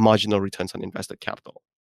high marginal returns on invested capital.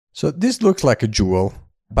 So this looks like a jewel,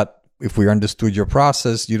 but if we understood your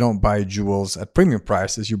process, you don't buy jewels at premium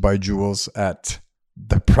prices, you buy jewels at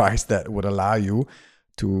the price that would allow you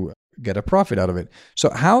to get a profit out of it. So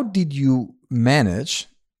how did you manage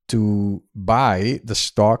to buy the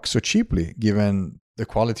stock so cheaply, given the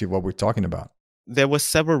quality of what we're talking about? There were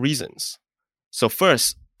several reasons. So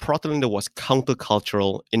first, Protelindo was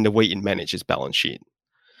countercultural in the way it managed its balance sheet.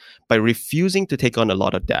 By refusing to take on a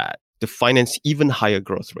lot of debt to finance even higher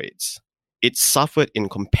growth rates, it suffered in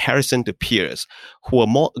comparison to peers who were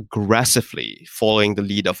more aggressively following the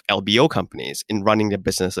lead of LBO companies in running their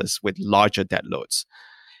businesses with larger debt loads.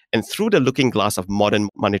 And through the looking glass of modern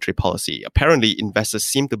monetary policy, apparently investors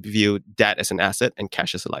seem to view debt as an asset and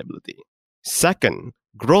cash as a liability. Second,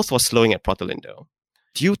 growth was slowing at Protelindo.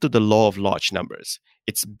 Due to the law of large numbers,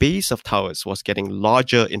 its base of towers was getting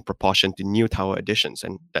larger in proportion to new tower additions,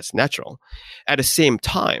 and that's natural. At the same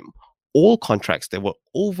time, all contracts that were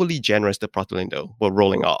overly generous to Protelindo were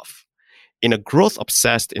rolling off. In a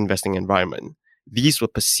growth-obsessed investing environment, these were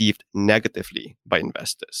perceived negatively by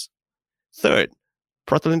investors. Third,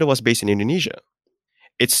 Protelindo was based in Indonesia.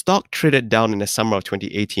 Its stock traded down in the summer of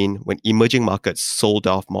 2018 when emerging markets sold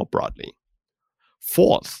off more broadly.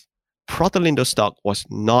 Fourth, Protelindo stock was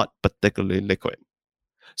not particularly liquid.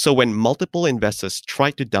 So when multiple investors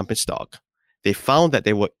tried to dump its stock, they found that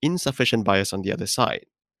there were insufficient buyers on the other side.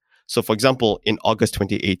 So for example, in August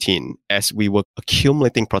 2018, as we were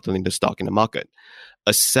accumulating Protelindo stock in the market,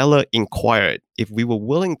 a seller inquired if we were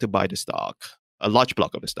willing to buy the stock, a large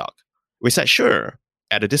block of the stock. We said sure,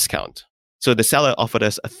 at a discount. So the seller offered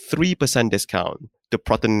us a 3% discount to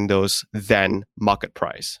Protelindo's then market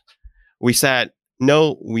price. We said,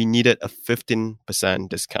 no, we needed a 15%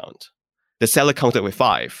 discount. The seller countered with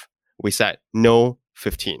 5. We said, no,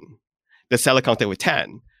 15. The seller countered with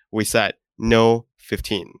 10. We said, no,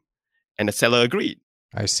 15. And the seller agreed.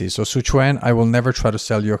 I see. So Soo Chuen, I will never try to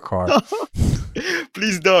sell your car.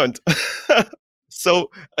 Please don't.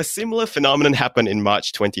 So a similar phenomenon happened in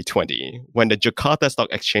March 2020 when the Jakarta Stock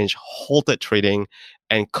Exchange halted trading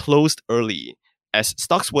and closed early as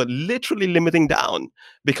stocks were literally limiting down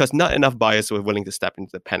because not enough buyers were willing to step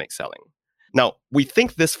into the panic selling. Now, we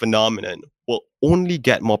think this phenomenon will only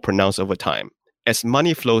get more pronounced over time as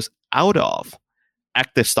money flows out of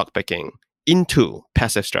active stock picking into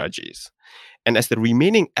passive strategies. And as the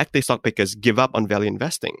remaining active stock pickers give up on value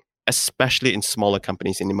investing, especially in smaller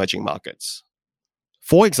companies in emerging markets.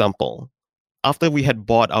 For example, after we had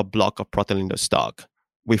bought our block of Protelindo stock,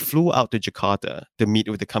 we flew out to Jakarta to meet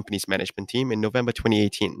with the company's management team in November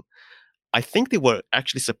 2018. I think they were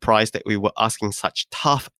actually surprised that we were asking such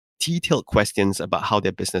tough, detailed questions about how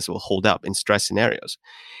their business will hold up in stress scenarios.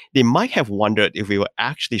 They might have wondered if we were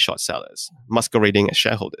actually short sellers, masquerading as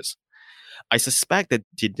shareholders. I suspect that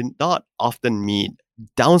they did not often meet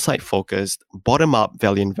downside-focused, bottom-up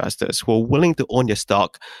value investors who are willing to own their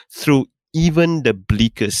stock through even the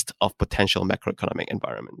bleakest of potential macroeconomic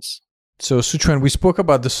environments. So, Soo Chuen, we spoke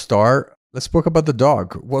about the star. Let's talk about the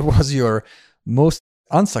dog. What was your most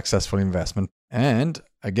unsuccessful investment? And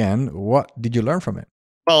again, what did you learn from it?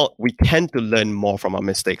 Well, we tend to learn more from our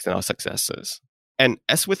mistakes than our successes. And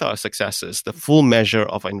as with our successes, the full measure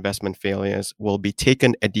of our investment failures will be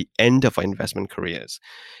taken at the end of our investment careers.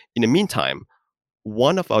 In the meantime,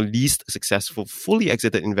 one of our least successful fully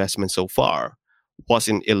exited investments so far was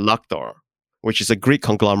in Ellaktor, which is a Greek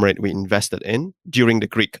conglomerate we invested in during the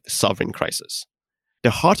Greek sovereign crisis.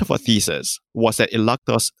 The heart of our thesis was that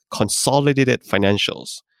Ellaktor's consolidated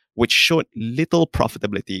financials, which showed little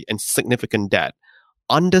profitability and significant debt,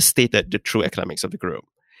 understated the true economics of the group.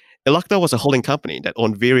 Ellaktor was a holding company that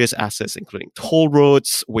owned various assets, including toll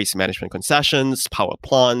roads, waste management concessions, power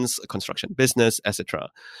plants, a construction business, etc.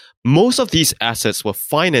 Most of these assets were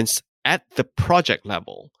financed at the project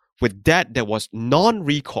level with debt that was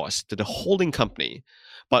non-recourse to the holding company,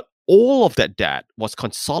 but all of that debt was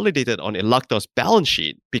consolidated on Ellaktor's balance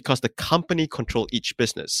sheet because the company controlled each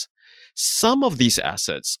business. Some of these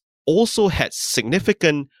assets also had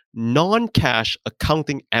significant non-cash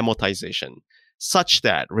accounting amortization, such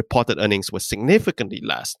that reported earnings were significantly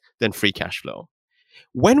less than free cash flow.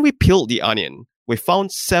 When we peeled the onion, we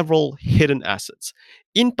found several hidden assets.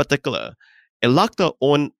 In particular, Ellaktor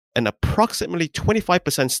owned an approximately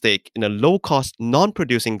 25% stake in a low-cost,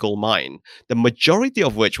 non-producing gold mine, the majority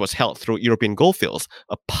of which was held through European Goldfields,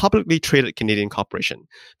 a publicly traded Canadian corporation.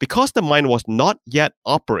 Because the mine was not yet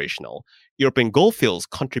operational, European Goldfields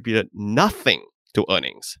contributed nothing to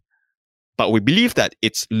earnings. But we believe that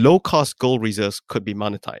its low-cost gold reserves could be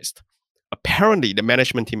monetized. Apparently, the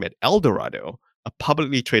management team at Eldorado, a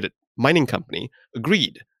publicly traded mining company,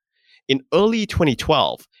 agreed. In early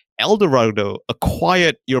 2012, Eldorado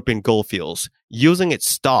acquired European Goldfields using its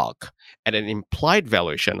stock at an implied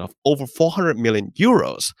valuation of over 400 million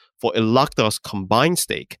euros for Ellaktor's combined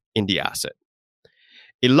stake in the asset.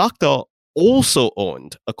 Ellaktor also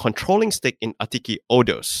owned a controlling stake in Attiki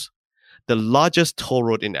Odos, the largest toll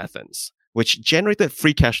road in Athens, which generated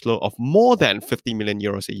free cash flow of more than 50 million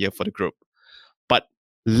euros a year for the group. But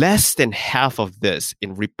less than half of this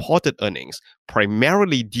in reported earnings,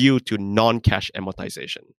 primarily due to non-cash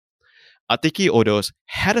amortization. Attiki Odos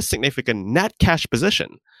had a significant net cash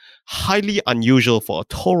position, highly unusual for a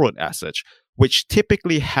toll road asset, which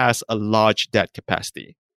typically has a large debt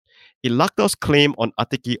capacity. Elector's claim on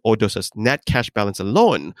Attiki Odos' net cash balance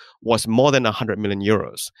alone was more than 100 million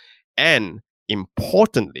euros. And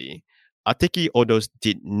importantly, Attiki Odos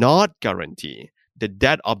did not guarantee the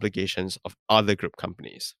debt obligations of other group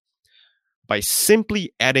companies. By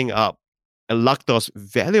simply adding up Elector's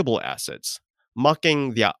valuable assets,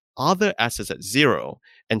 marking their other assets at zero,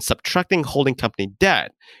 and subtracting holding company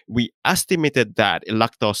debt, we estimated that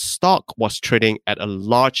Elector's stock was trading at a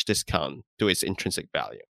large discount to its intrinsic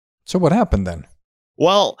value. So what happened then?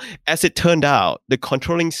 Well, as it turned out, the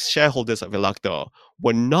controlling shareholders of Elector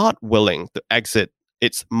were not willing to exit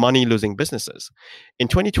its money-losing businesses. In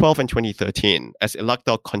 2012 and 2013, as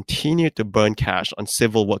Elector continued to burn cash on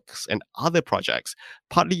civil works and other projects,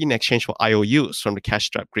 partly in exchange for IOUs from the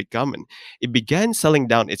cash-strapped Greek government, it began selling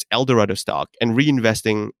down its Eldorado stock and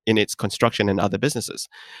reinvesting in its construction and other businesses.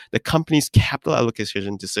 The company's capital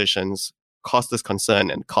allocation decisions caused us concern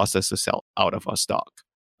and caused us to sell out of our stock.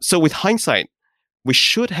 So with hindsight, we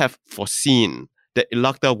should have foreseen that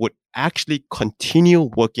Elector would actually continue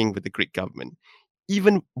working with the Greek government,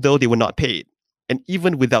 even though they were not paid, and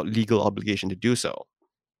even without legal obligation to do so.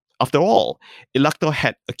 After all, Elector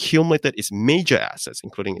had accumulated its major assets,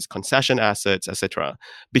 including its concession assets, etc.,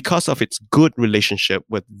 because of its good relationship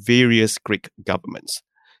with various Greek governments.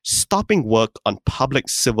 Stopping work on public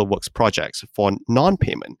civil works projects for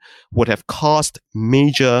non-payment would have caused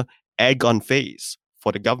major egg-on phase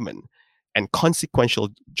for the government and consequential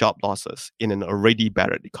job losses in an already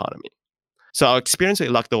battered economy. So our experience with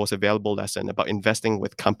Elector was a valuable lesson about investing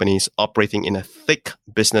with companies operating in a thick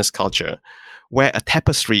business culture where a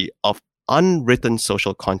tapestry of unwritten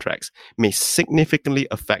social contracts may significantly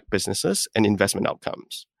affect businesses and investment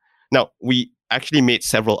outcomes. Now, we actually made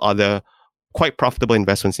several other quite profitable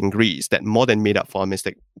investments in Greece that more than made up for our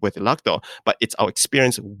mistake with Elector, but it's our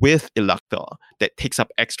experience with Elector that takes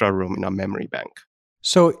up extra room in our memory bank.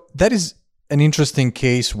 So that is an interesting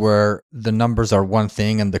case where the numbers are one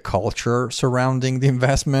thing and the culture surrounding the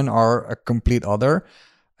investment are a complete other.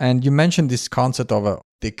 And you mentioned this concept of a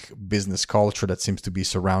thick business culture that seems to be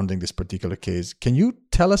surrounding this particular case. Can you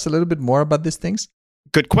tell us a little bit more about these things?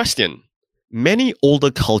 Good question. Many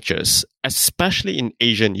older cultures, especially in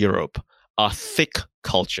Asia and Europe, are thick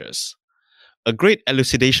cultures. A great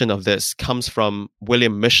elucidation of this comes from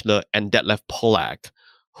William Mishler and Detlef Pollack,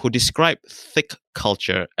 who describe thick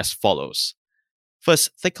culture as follows.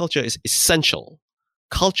 First, thick culture is essential.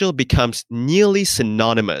 Culture becomes nearly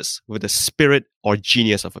synonymous with the spirit or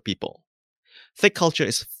genius of a people. Thick culture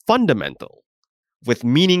is fundamental, with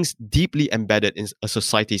meanings deeply embedded in a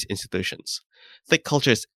society's institutions. Thick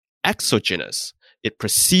culture is exogenous. It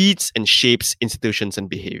precedes and shapes institutions and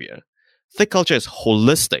behavior. Thick culture is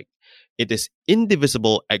holistic. It is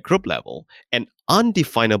indivisible at group level and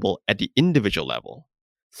undefinable at the individual level.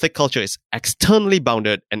 Thick culture is externally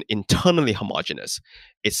bounded and internally homogeneous.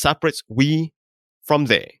 It separates we from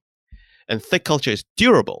they. And thick culture is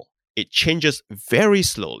durable. It changes very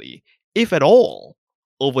slowly, if at all,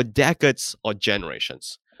 over decades or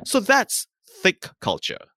generations. So that's thick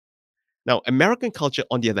culture. Now, American culture,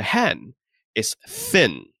 on the other hand, is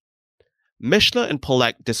thin. Mishler and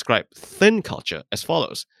Pollack describe thin culture as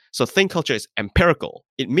follows. So thin culture is empirical.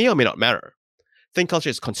 It may or may not matter. Thin culture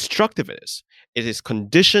is constructivist. It is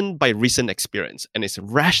conditioned by recent experience and is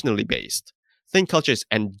rationally based. Thin culture is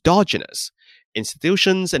endogenous.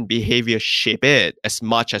 Institutions and behavior shape it as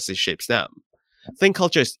much as it shapes them. Thin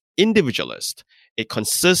culture is individualist. It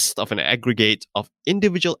consists of an aggregate of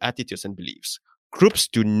individual attitudes and beliefs. Groups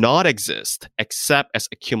do not exist except as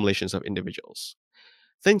accumulations of individuals.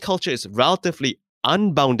 Thin culture is relatively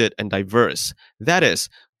unbounded and diverse. That is,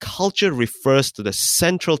 culture refers to the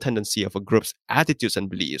central tendency of a group's attitudes and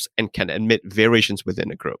beliefs and can admit variations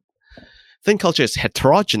within a group. Thin culture is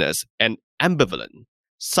heterogeneous and ambivalent,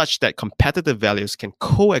 such that competitive values can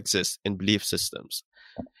coexist in belief systems.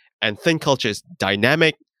 And thin culture is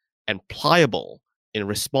dynamic and pliable in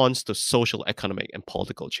response to social, economic, and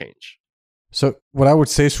political change. So what I would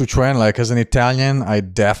say, Soo Chuen, like as an Italian, I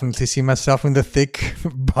definitely see myself in the thick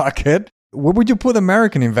bucket. Where would you put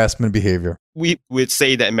American investment behavior? We would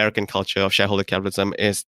say that American culture of shareholder capitalism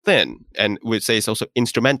is thin, and we'd say it's also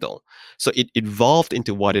instrumental. So it evolved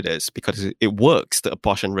into what it is because it works to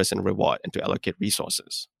apportion risk and reward and to allocate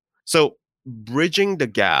resources. So bridging the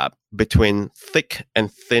gap between thick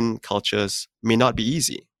and thin cultures may not be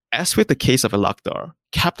easy. As with the case of Elector,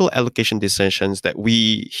 capital allocation decisions that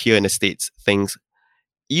we here in the States think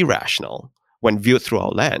irrational when viewed through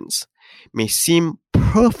our lens may seem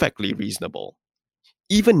perfectly reasonable,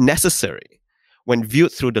 even necessary when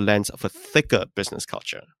viewed through the lens of a thicker business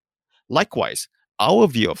culture. Likewise, our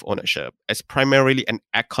view of ownership as primarily an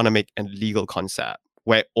economic and legal concept,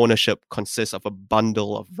 where ownership consists of a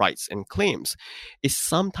bundle of rights and claims, is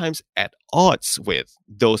sometimes at odds with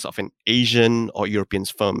those of an Asian or European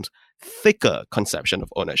firm's thicker conception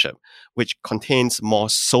of ownership, which contains more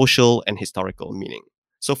social and historical meaning.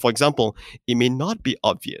 So, for example, it may not be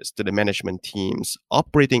obvious to the management teams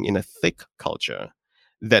operating in a thick culture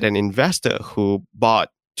that an investor who bought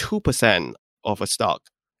 2% of a stock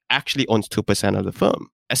actually owns 2% of the firm,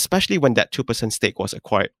 especially when that 2% stake was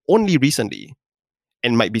acquired only recently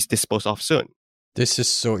and might be disposed of soon. This is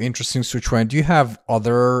so interesting, Soo Chuen. Do you have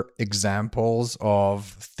other examples of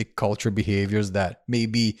thick culture behaviors that may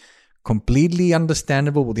be completely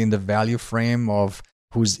understandable within the value frame of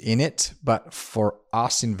who's in it, but for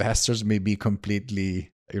us investors may be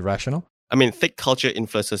completely irrational? I mean, thick culture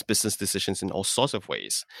influences business decisions in all sorts of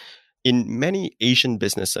ways. In many Asian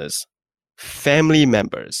businesses, family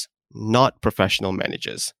members, not professional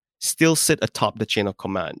managers, still sit atop the chain of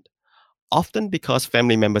command, often because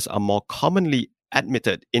family members are more commonly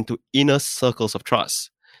admitted into inner circles of trust.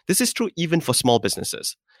 This is true even for small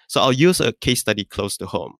businesses. So I'll use a case study close to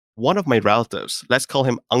home. One of my relatives, let's call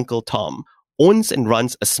him Uncle Tom, owns and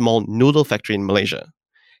runs a small noodle factory in Malaysia.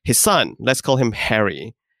 His son, let's call him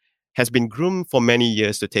Harry, has been groomed for many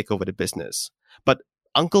years to take over the business. But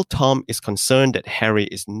Uncle Tom is concerned that Harry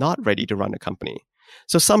is not ready to run the company.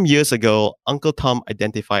 So some years ago, Uncle Tom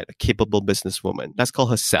identified a capable businesswoman, let's call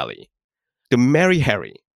her Sally, to marry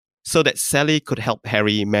Harry so that Sally could help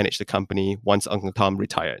Harry manage the company once Uncle Tom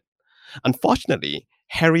retired. Unfortunately,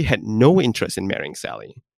 Harry had no interest in marrying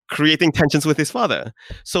Sally, creating tensions with his father.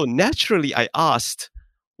 So naturally, I asked,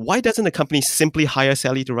 why doesn't the company simply hire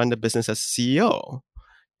Sally to run the business as CEO?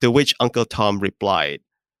 To which Uncle Tom replied,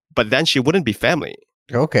 but then she wouldn't be family.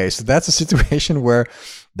 Okay, so that's a situation where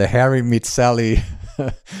the Harry meets Sally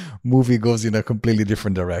movie goes in a completely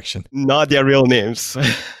different direction. Not their real names.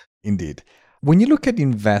 Indeed. When you look at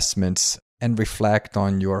investments and reflect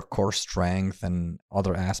on your core strength and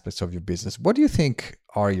other aspects of your business, what do you think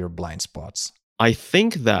are your blind spots? I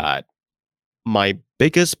think that my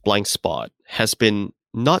biggest blind spot has been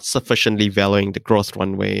not sufficiently valuing the growth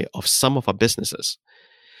runway of some of our businesses.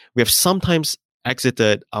 We have sometimes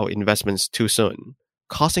exited our investments too soon,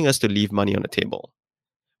 causing us to leave money on the table.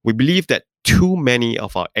 We believe that too many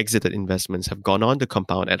of our exited investments have gone on to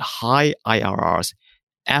compound at high IRRs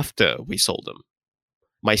after we sold them.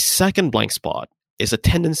 My second blind spot is a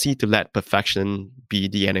tendency to let perfection be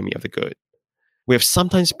the enemy of the good. We have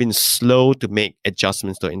sometimes been slow to make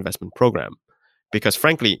adjustments to our investment program because,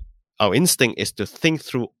 frankly, our instinct is to think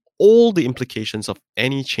through all the implications of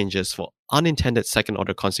any changes for unintended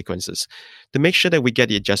second-order consequences to make sure that we get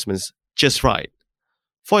the adjustments just right.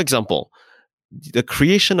 For example, the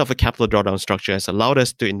creation of a capital drawdown structure has allowed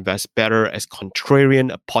us to invest better as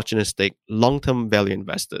contrarian, opportunistic, long-term value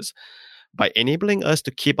investors by enabling us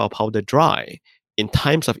to keep our powder dry in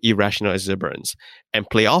times of irrational exuberance and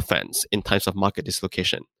play offense in times of market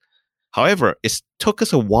dislocation. However, it took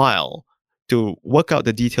us a while to work out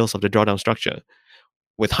the details of the drawdown structure.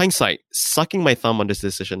 With hindsight, sucking my thumb on this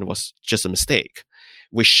decision was just a mistake.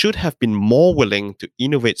 We should have been more willing to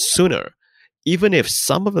innovate sooner, even if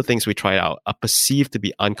some of the things we tried out are perceived to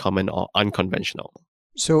be uncommon or unconventional.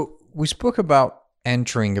 So we spoke about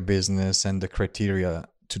entering a business and the criteria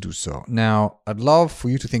to do so. Now, I'd love for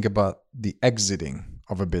you to think about the exiting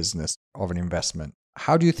of a business, of an investment.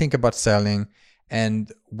 How do you think about selling,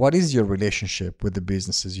 and what is your relationship with the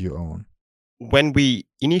businesses you own? When we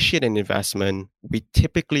initiate an investment, we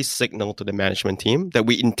typically signal to the management team that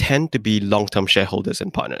we intend to be long-term shareholders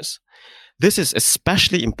and partners. This is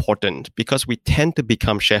especially important because we tend to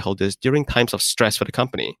become shareholders during times of stress for the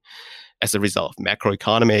company as a result of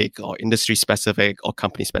macroeconomic or industry-specific or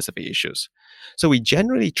company-specific issues. So we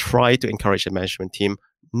generally try to encourage the management team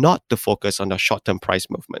not to focus on the short-term price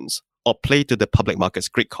movements or play to the public market's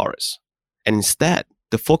Greek chorus, and instead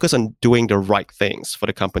to focus on doing the right things for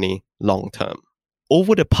the company long-term.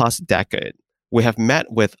 Over the past decade, we have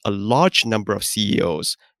met with a large number of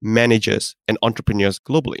CEOs, managers, and entrepreneurs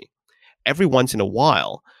globally. Every once in a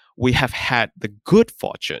while, we have had the good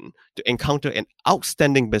fortune to encounter an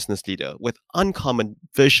outstanding business leader with uncommon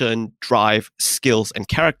vision, drive, skills, and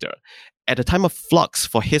character at a time of flux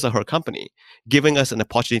for his or her company, giving us an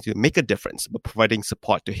opportunity to make a difference by providing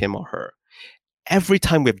support to him or her. Every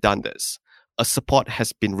time we've done this, a support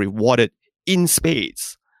has been rewarded in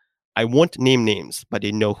spades. I won't name names, but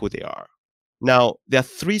they know who they are. Now, there are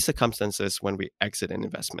three circumstances when we exit an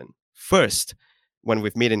investment. First, when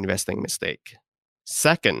we've made an investing mistake.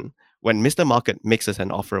 Second, when Mr. Market makes us an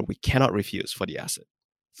offer we cannot refuse for the asset.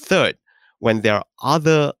 Third, when there are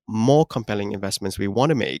other more compelling investments we want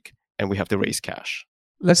to make and we have to raise cash.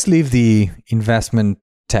 Let's leave the investment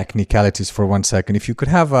technicalities for 1 second. If you could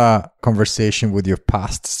have a conversation with your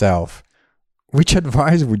past self, which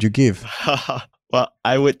advice would you give? Well,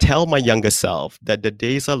 I would tell my younger self that the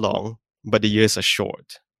days are long, but the years are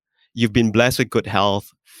short. You've been blessed with good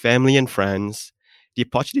health, family and friends, the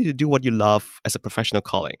opportunity to do what you love as a professional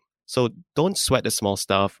calling. So don't sweat the small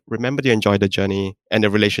stuff. Remember to enjoy the journey and the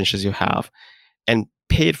relationships you have and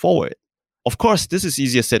pay it forward. Of course, this is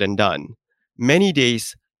easier said than done. Many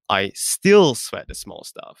days, I still sweat the small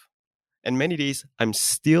stuff. And many days, I'm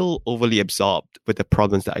still overly absorbed with the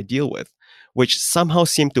problems that I deal with, which somehow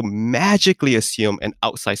seem to magically assume an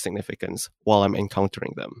outsized significance while I'm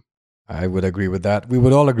encountering them. I would agree with that. We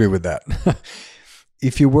would all agree with that.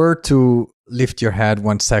 If you were to lift your head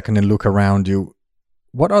 1 second and look around you,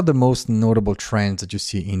 what are the most notable trends that you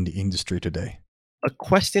see in the industry today? A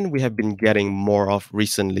question we have been getting more of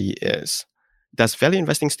recently is, does value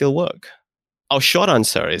investing still work? Our short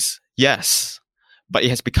answer is yes, but it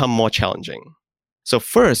has become more challenging. So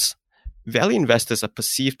first, value investors are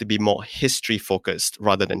perceived to be more history-focused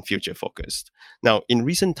rather than future-focused. Now, in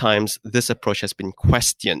recent times, this approach has been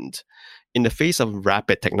questioned in the face of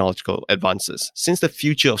rapid technological advances, since the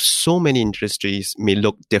future of so many industries may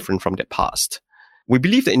look different from the past. We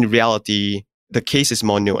believe that in reality, the case is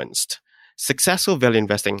more nuanced. Successful value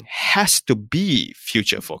investing has to be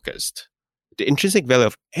future-focused. The intrinsic value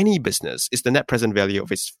of any business is the net present value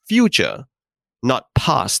of its future, not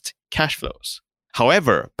past cash flows.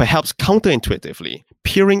 However, perhaps counterintuitively,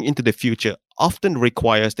 peering into the future often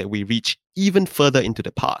requires that we reach even further into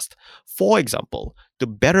the past. For example, to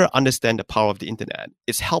better understand the power of the internet,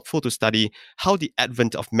 it's helpful to study how the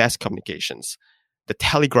advent of mass communications, the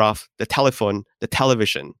telegraph, the telephone, the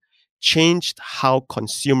television, changed how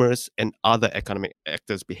consumers and other economic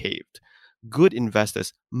actors behaved. Good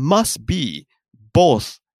investors must be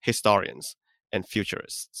both historians and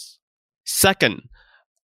futurists. Second,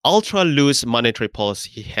 ultra-loose monetary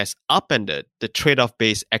policy has upended the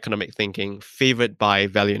trade-off-based economic thinking favored by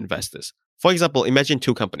value investors. For example, imagine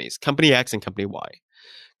two companies, Company X and Company Y.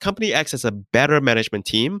 Company X has a better management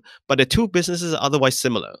team, but the two businesses are otherwise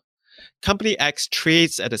similar. Company X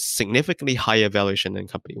trades at a significantly higher valuation than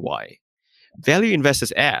Company Y. Value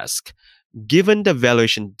investors ask, given the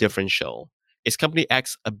valuation differential, is Company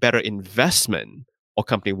X a better investment or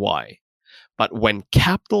Company Y? But when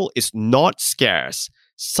capital is not scarce,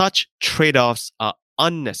 such trade-offs are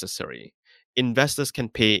unnecessary. Investors can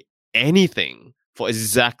pay anything for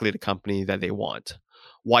exactly the company that they want.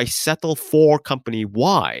 Why settle for Company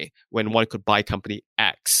Y when one could buy Company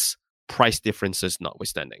X, price differences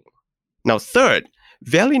notwithstanding? Now, third,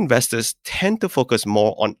 value investors tend to focus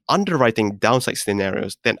more on underwriting downside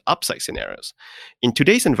scenarios than upside scenarios. In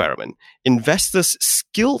today's environment, investors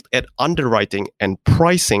skilled at underwriting and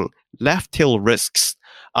pricing left-tail risks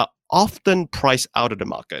are often priced out of the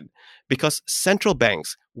market because central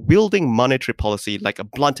banks wielding monetary policy like a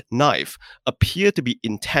blunt knife appear to be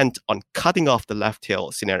intent on cutting off the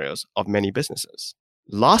left-tail scenarios of many businesses.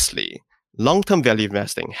 Lastly, long-term value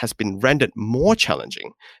investing has been rendered more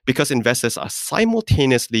challenging because investors are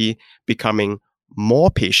simultaneously becoming more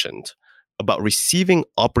patient about receiving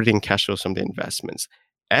operating cash flows from their investments,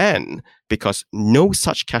 and because no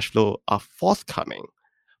such cash flow are forthcoming,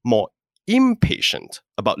 more impatient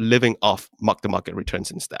about living off mark-to-market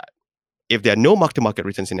returns instead. If there are no mark-to-market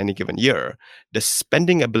returns in any given year, the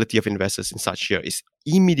spending ability of investors in such year is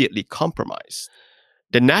immediately compromised.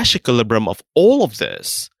 The Nash equilibrium of all of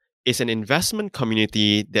this is an investment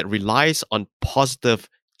community that relies on positive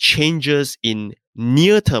changes in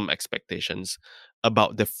near-term expectations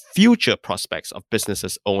about the future prospects of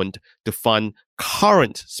businesses owned to fund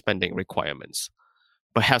current spending requirements.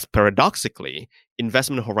 Perhaps paradoxically,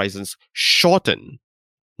 investment horizons shorten,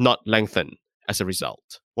 not lengthen as a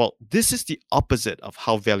result. Well, this is the opposite of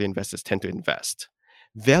how value investors tend to invest.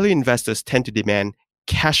 Value investors tend to demand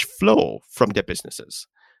cash flow from their businesses.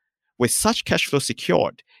 With such cash flow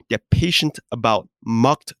secured, they're patient about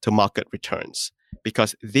mark-to-market returns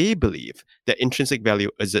because they believe that intrinsic value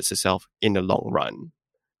asserts itself in the long run.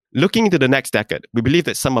 Looking into the next decade, we believe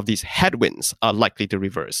that some of these headwinds are likely to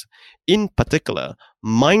reverse. In particular,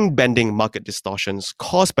 mind-bending market distortions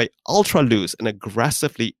caused by ultra-loose and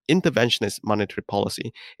aggressively interventionist monetary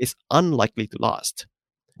policy is unlikely to last.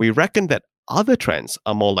 We reckon that other trends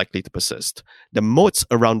are more likely to persist. The moats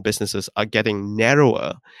around businesses are getting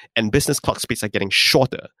narrower and business clock speeds are getting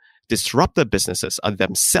shorter. Disruptive businesses are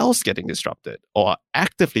themselves getting disrupted or are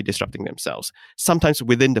actively disrupting themselves, sometimes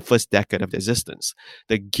within the first decade of their existence.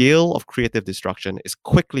 The gale of creative destruction is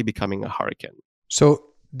quickly becoming a hurricane. So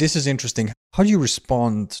this is interesting. How do you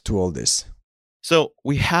respond to all this? So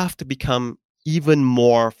we have to become even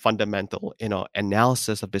more fundamental in our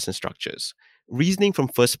analysis of business structures, reasoning from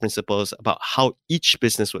first principles about how each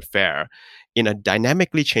business would fare in a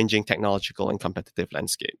dynamically changing technological and competitive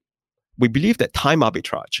landscape. We believe that time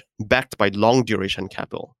arbitrage, backed by long duration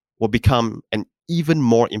capital, will become an even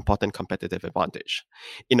more important competitive advantage.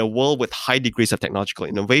 In a world with high degrees of technological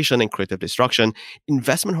innovation and creative destruction,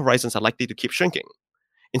 investment horizons are likely to keep shrinking.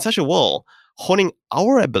 In such a world, honing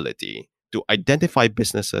our ability to identify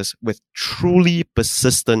businesses with truly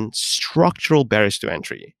persistent structural barriers to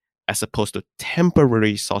entry, as opposed to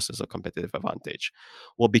temporary sources of competitive advantage,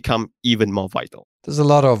 will become even more vital. There's a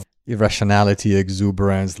lot of irrationality,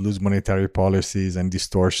 exuberance, loose monetary policies, and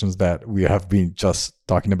distortions that we have been just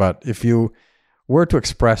talking about. If you were to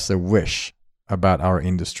express a wish about our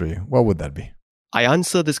industry, what would that be? I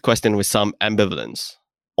answer this question with some ambivalence.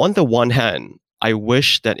 On the one hand, I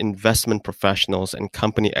wish that investment professionals and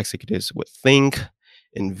company executives would think,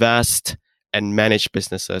 invest, and manage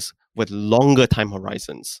businesses with longer time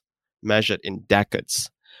horizons, measured in decades,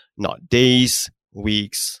 not days,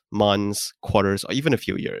 weeks, months, quarters, or even a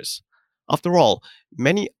few years. After all,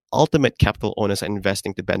 many ultimate capital owners are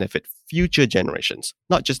investing to benefit future generations,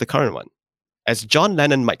 not just the current one. As John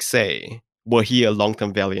Lennon might say, were he a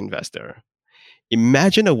long-term value investor,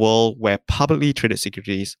 imagine a world where publicly traded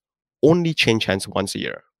securities only change hands once a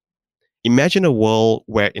year. Imagine a world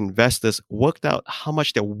where investors worked out how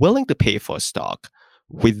much they're willing to pay for a stock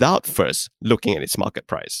without first looking at its market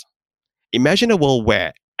price. Imagine a world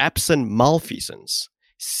where, absent malfeasance,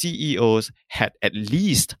 CEOs had at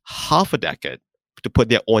least half a decade to put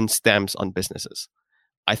their own stamps on businesses.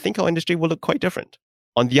 I think our industry will look quite different.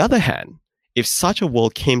 On the other hand, if such a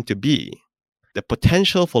world came to be, the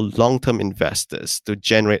potential for long-term investors to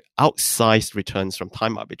generate outsized returns from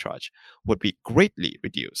time arbitrage would be greatly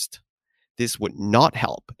reduced. This would not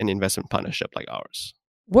help an investment partnership like ours.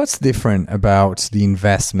 What's different about the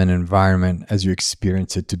investment environment as you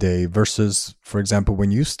experience it today versus, for example,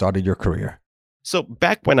 when you started your career? So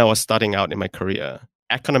back when I was starting out in my career,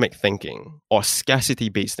 economic thinking or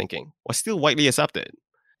scarcity-based thinking was still widely accepted.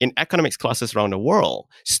 In economics classes around the world,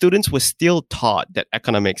 students were still taught that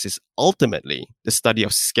economics is ultimately the study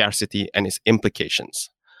of scarcity and its implications.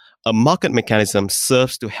 A market mechanism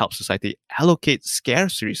serves to help society allocate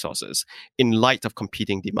scarce resources in light of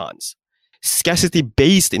competing demands.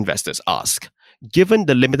 Scarcity-based investors ask, given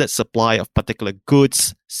the limited supply of particular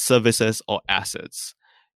goods, services, or assets,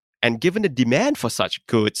 and given the demand for such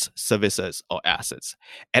goods, services, or assets,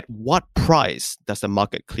 at what price does the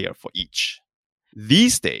market clear for each?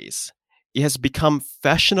 These days, it has become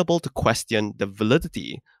fashionable to question the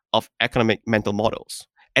validity of economic mental models.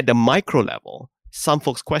 At the micro level, some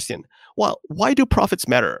folks question, well, why do profits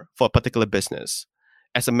matter for a particular business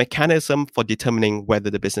as a mechanism for determining whether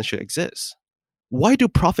the business should exist? Why do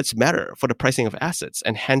profits matter for the pricing of assets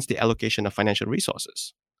and hence the allocation of financial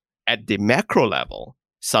resources? At the macro level,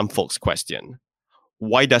 some folks question,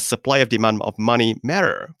 why does supply of demand of money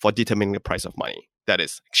matter for determining the price of money, that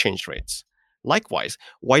is, exchange rates? Likewise,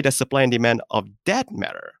 why does supply and demand of debt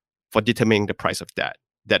matter for determining the price of debt,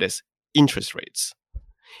 that is, interest rates?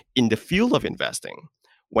 In the field of investing,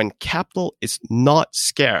 when capital is not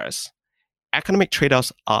scarce, economic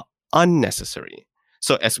trade-offs are unnecessary.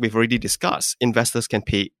 So as we've already discussed, investors can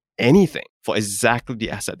pay anything for exactly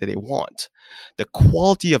the asset that they want. The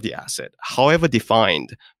quality of the asset, however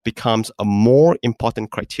defined, becomes a more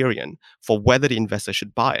important criterion for whether the investor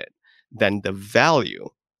should buy it than the value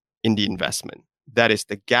in the investment. That is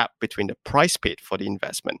the gap between the price paid for the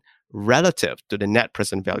investment relative to the net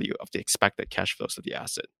present value of the expected cash flows of the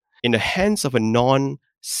asset. In the hands of a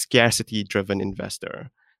non-scarcity-driven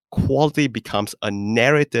investor, quality becomes a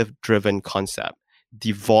narrative-driven concept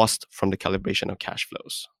divorced from the calibration of cash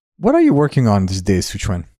flows. What are you working on these days, Soo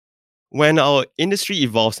Chuen? When our industry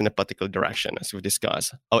evolves in a particular direction, as we've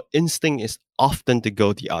discussed, our instinct is often to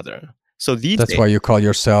go the other. So that's why you call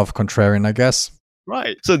yourself contrarian, I guess?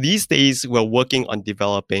 Right. So these days, we're working on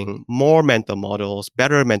developing more mental models,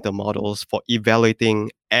 better mental models for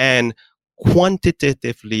evaluating and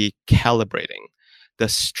quantitatively calibrating the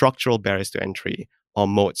structural barriers to entry or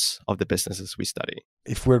moats of the businesses we study.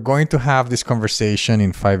 If we're going to have this conversation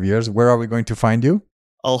in 5 years, where are we going to find you?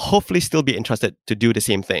 I'll hopefully still be interested to do the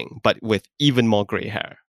same thing, but with even more gray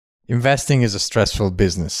hair. Investing is a stressful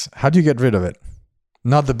business. How do you get rid of it?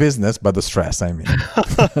 Not the business, but the stress, I mean.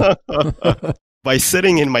 By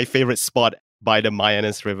sitting in my favorite spot by the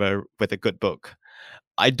Mayanes River with a good book.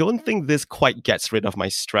 I don't think this quite gets rid of my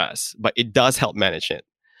stress, but it does help manage it.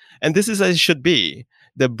 And this is as it should be.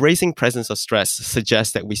 The bracing presence of stress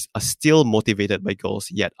suggests that we are still motivated by goals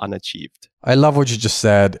yet unachieved. I love what you just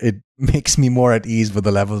said. It makes me more at ease with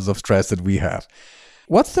the levels of stress that we have.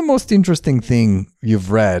 What's the most interesting thing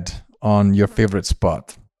you've read on your favorite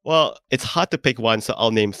spot? Well, it's hard to pick one, so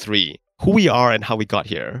I'll name three. Who We Are and How We Got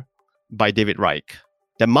Here by David Reich.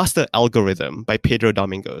 The Master Algorithm by Pedro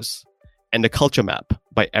Domingos. And The Culture Map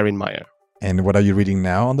by Erin Meyer. And what are you reading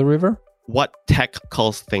now on the river? What Tech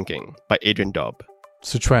Calls Thinking by Adrian Daub.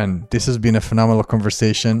 Soo Chuen, this has been a phenomenal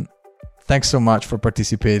conversation. Thanks so much for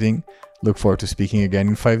participating. Look forward to speaking again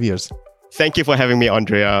in 5 years. Thank you for having me,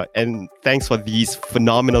 Andrea, and thanks for these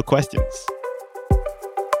phenomenal questions.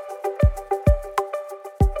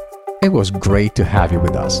 It was great to have you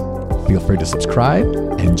with us. Feel free to subscribe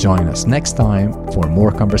and join us next time for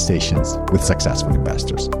more conversations with successful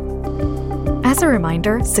investors. As a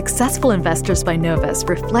reminder, Successful Investors by Novus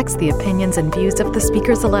reflects the opinions and views of the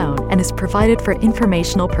speakers alone and is provided for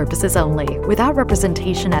informational purposes only, without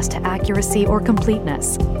representation as to accuracy or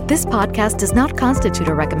completeness. This podcast does not constitute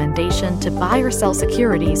a recommendation to buy or sell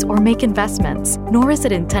securities or make investments, nor is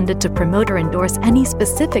it intended to promote or endorse any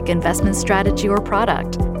specific investment strategy or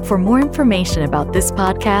product. For more information about this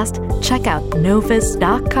podcast, check out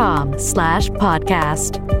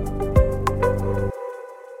novus.com/podcast.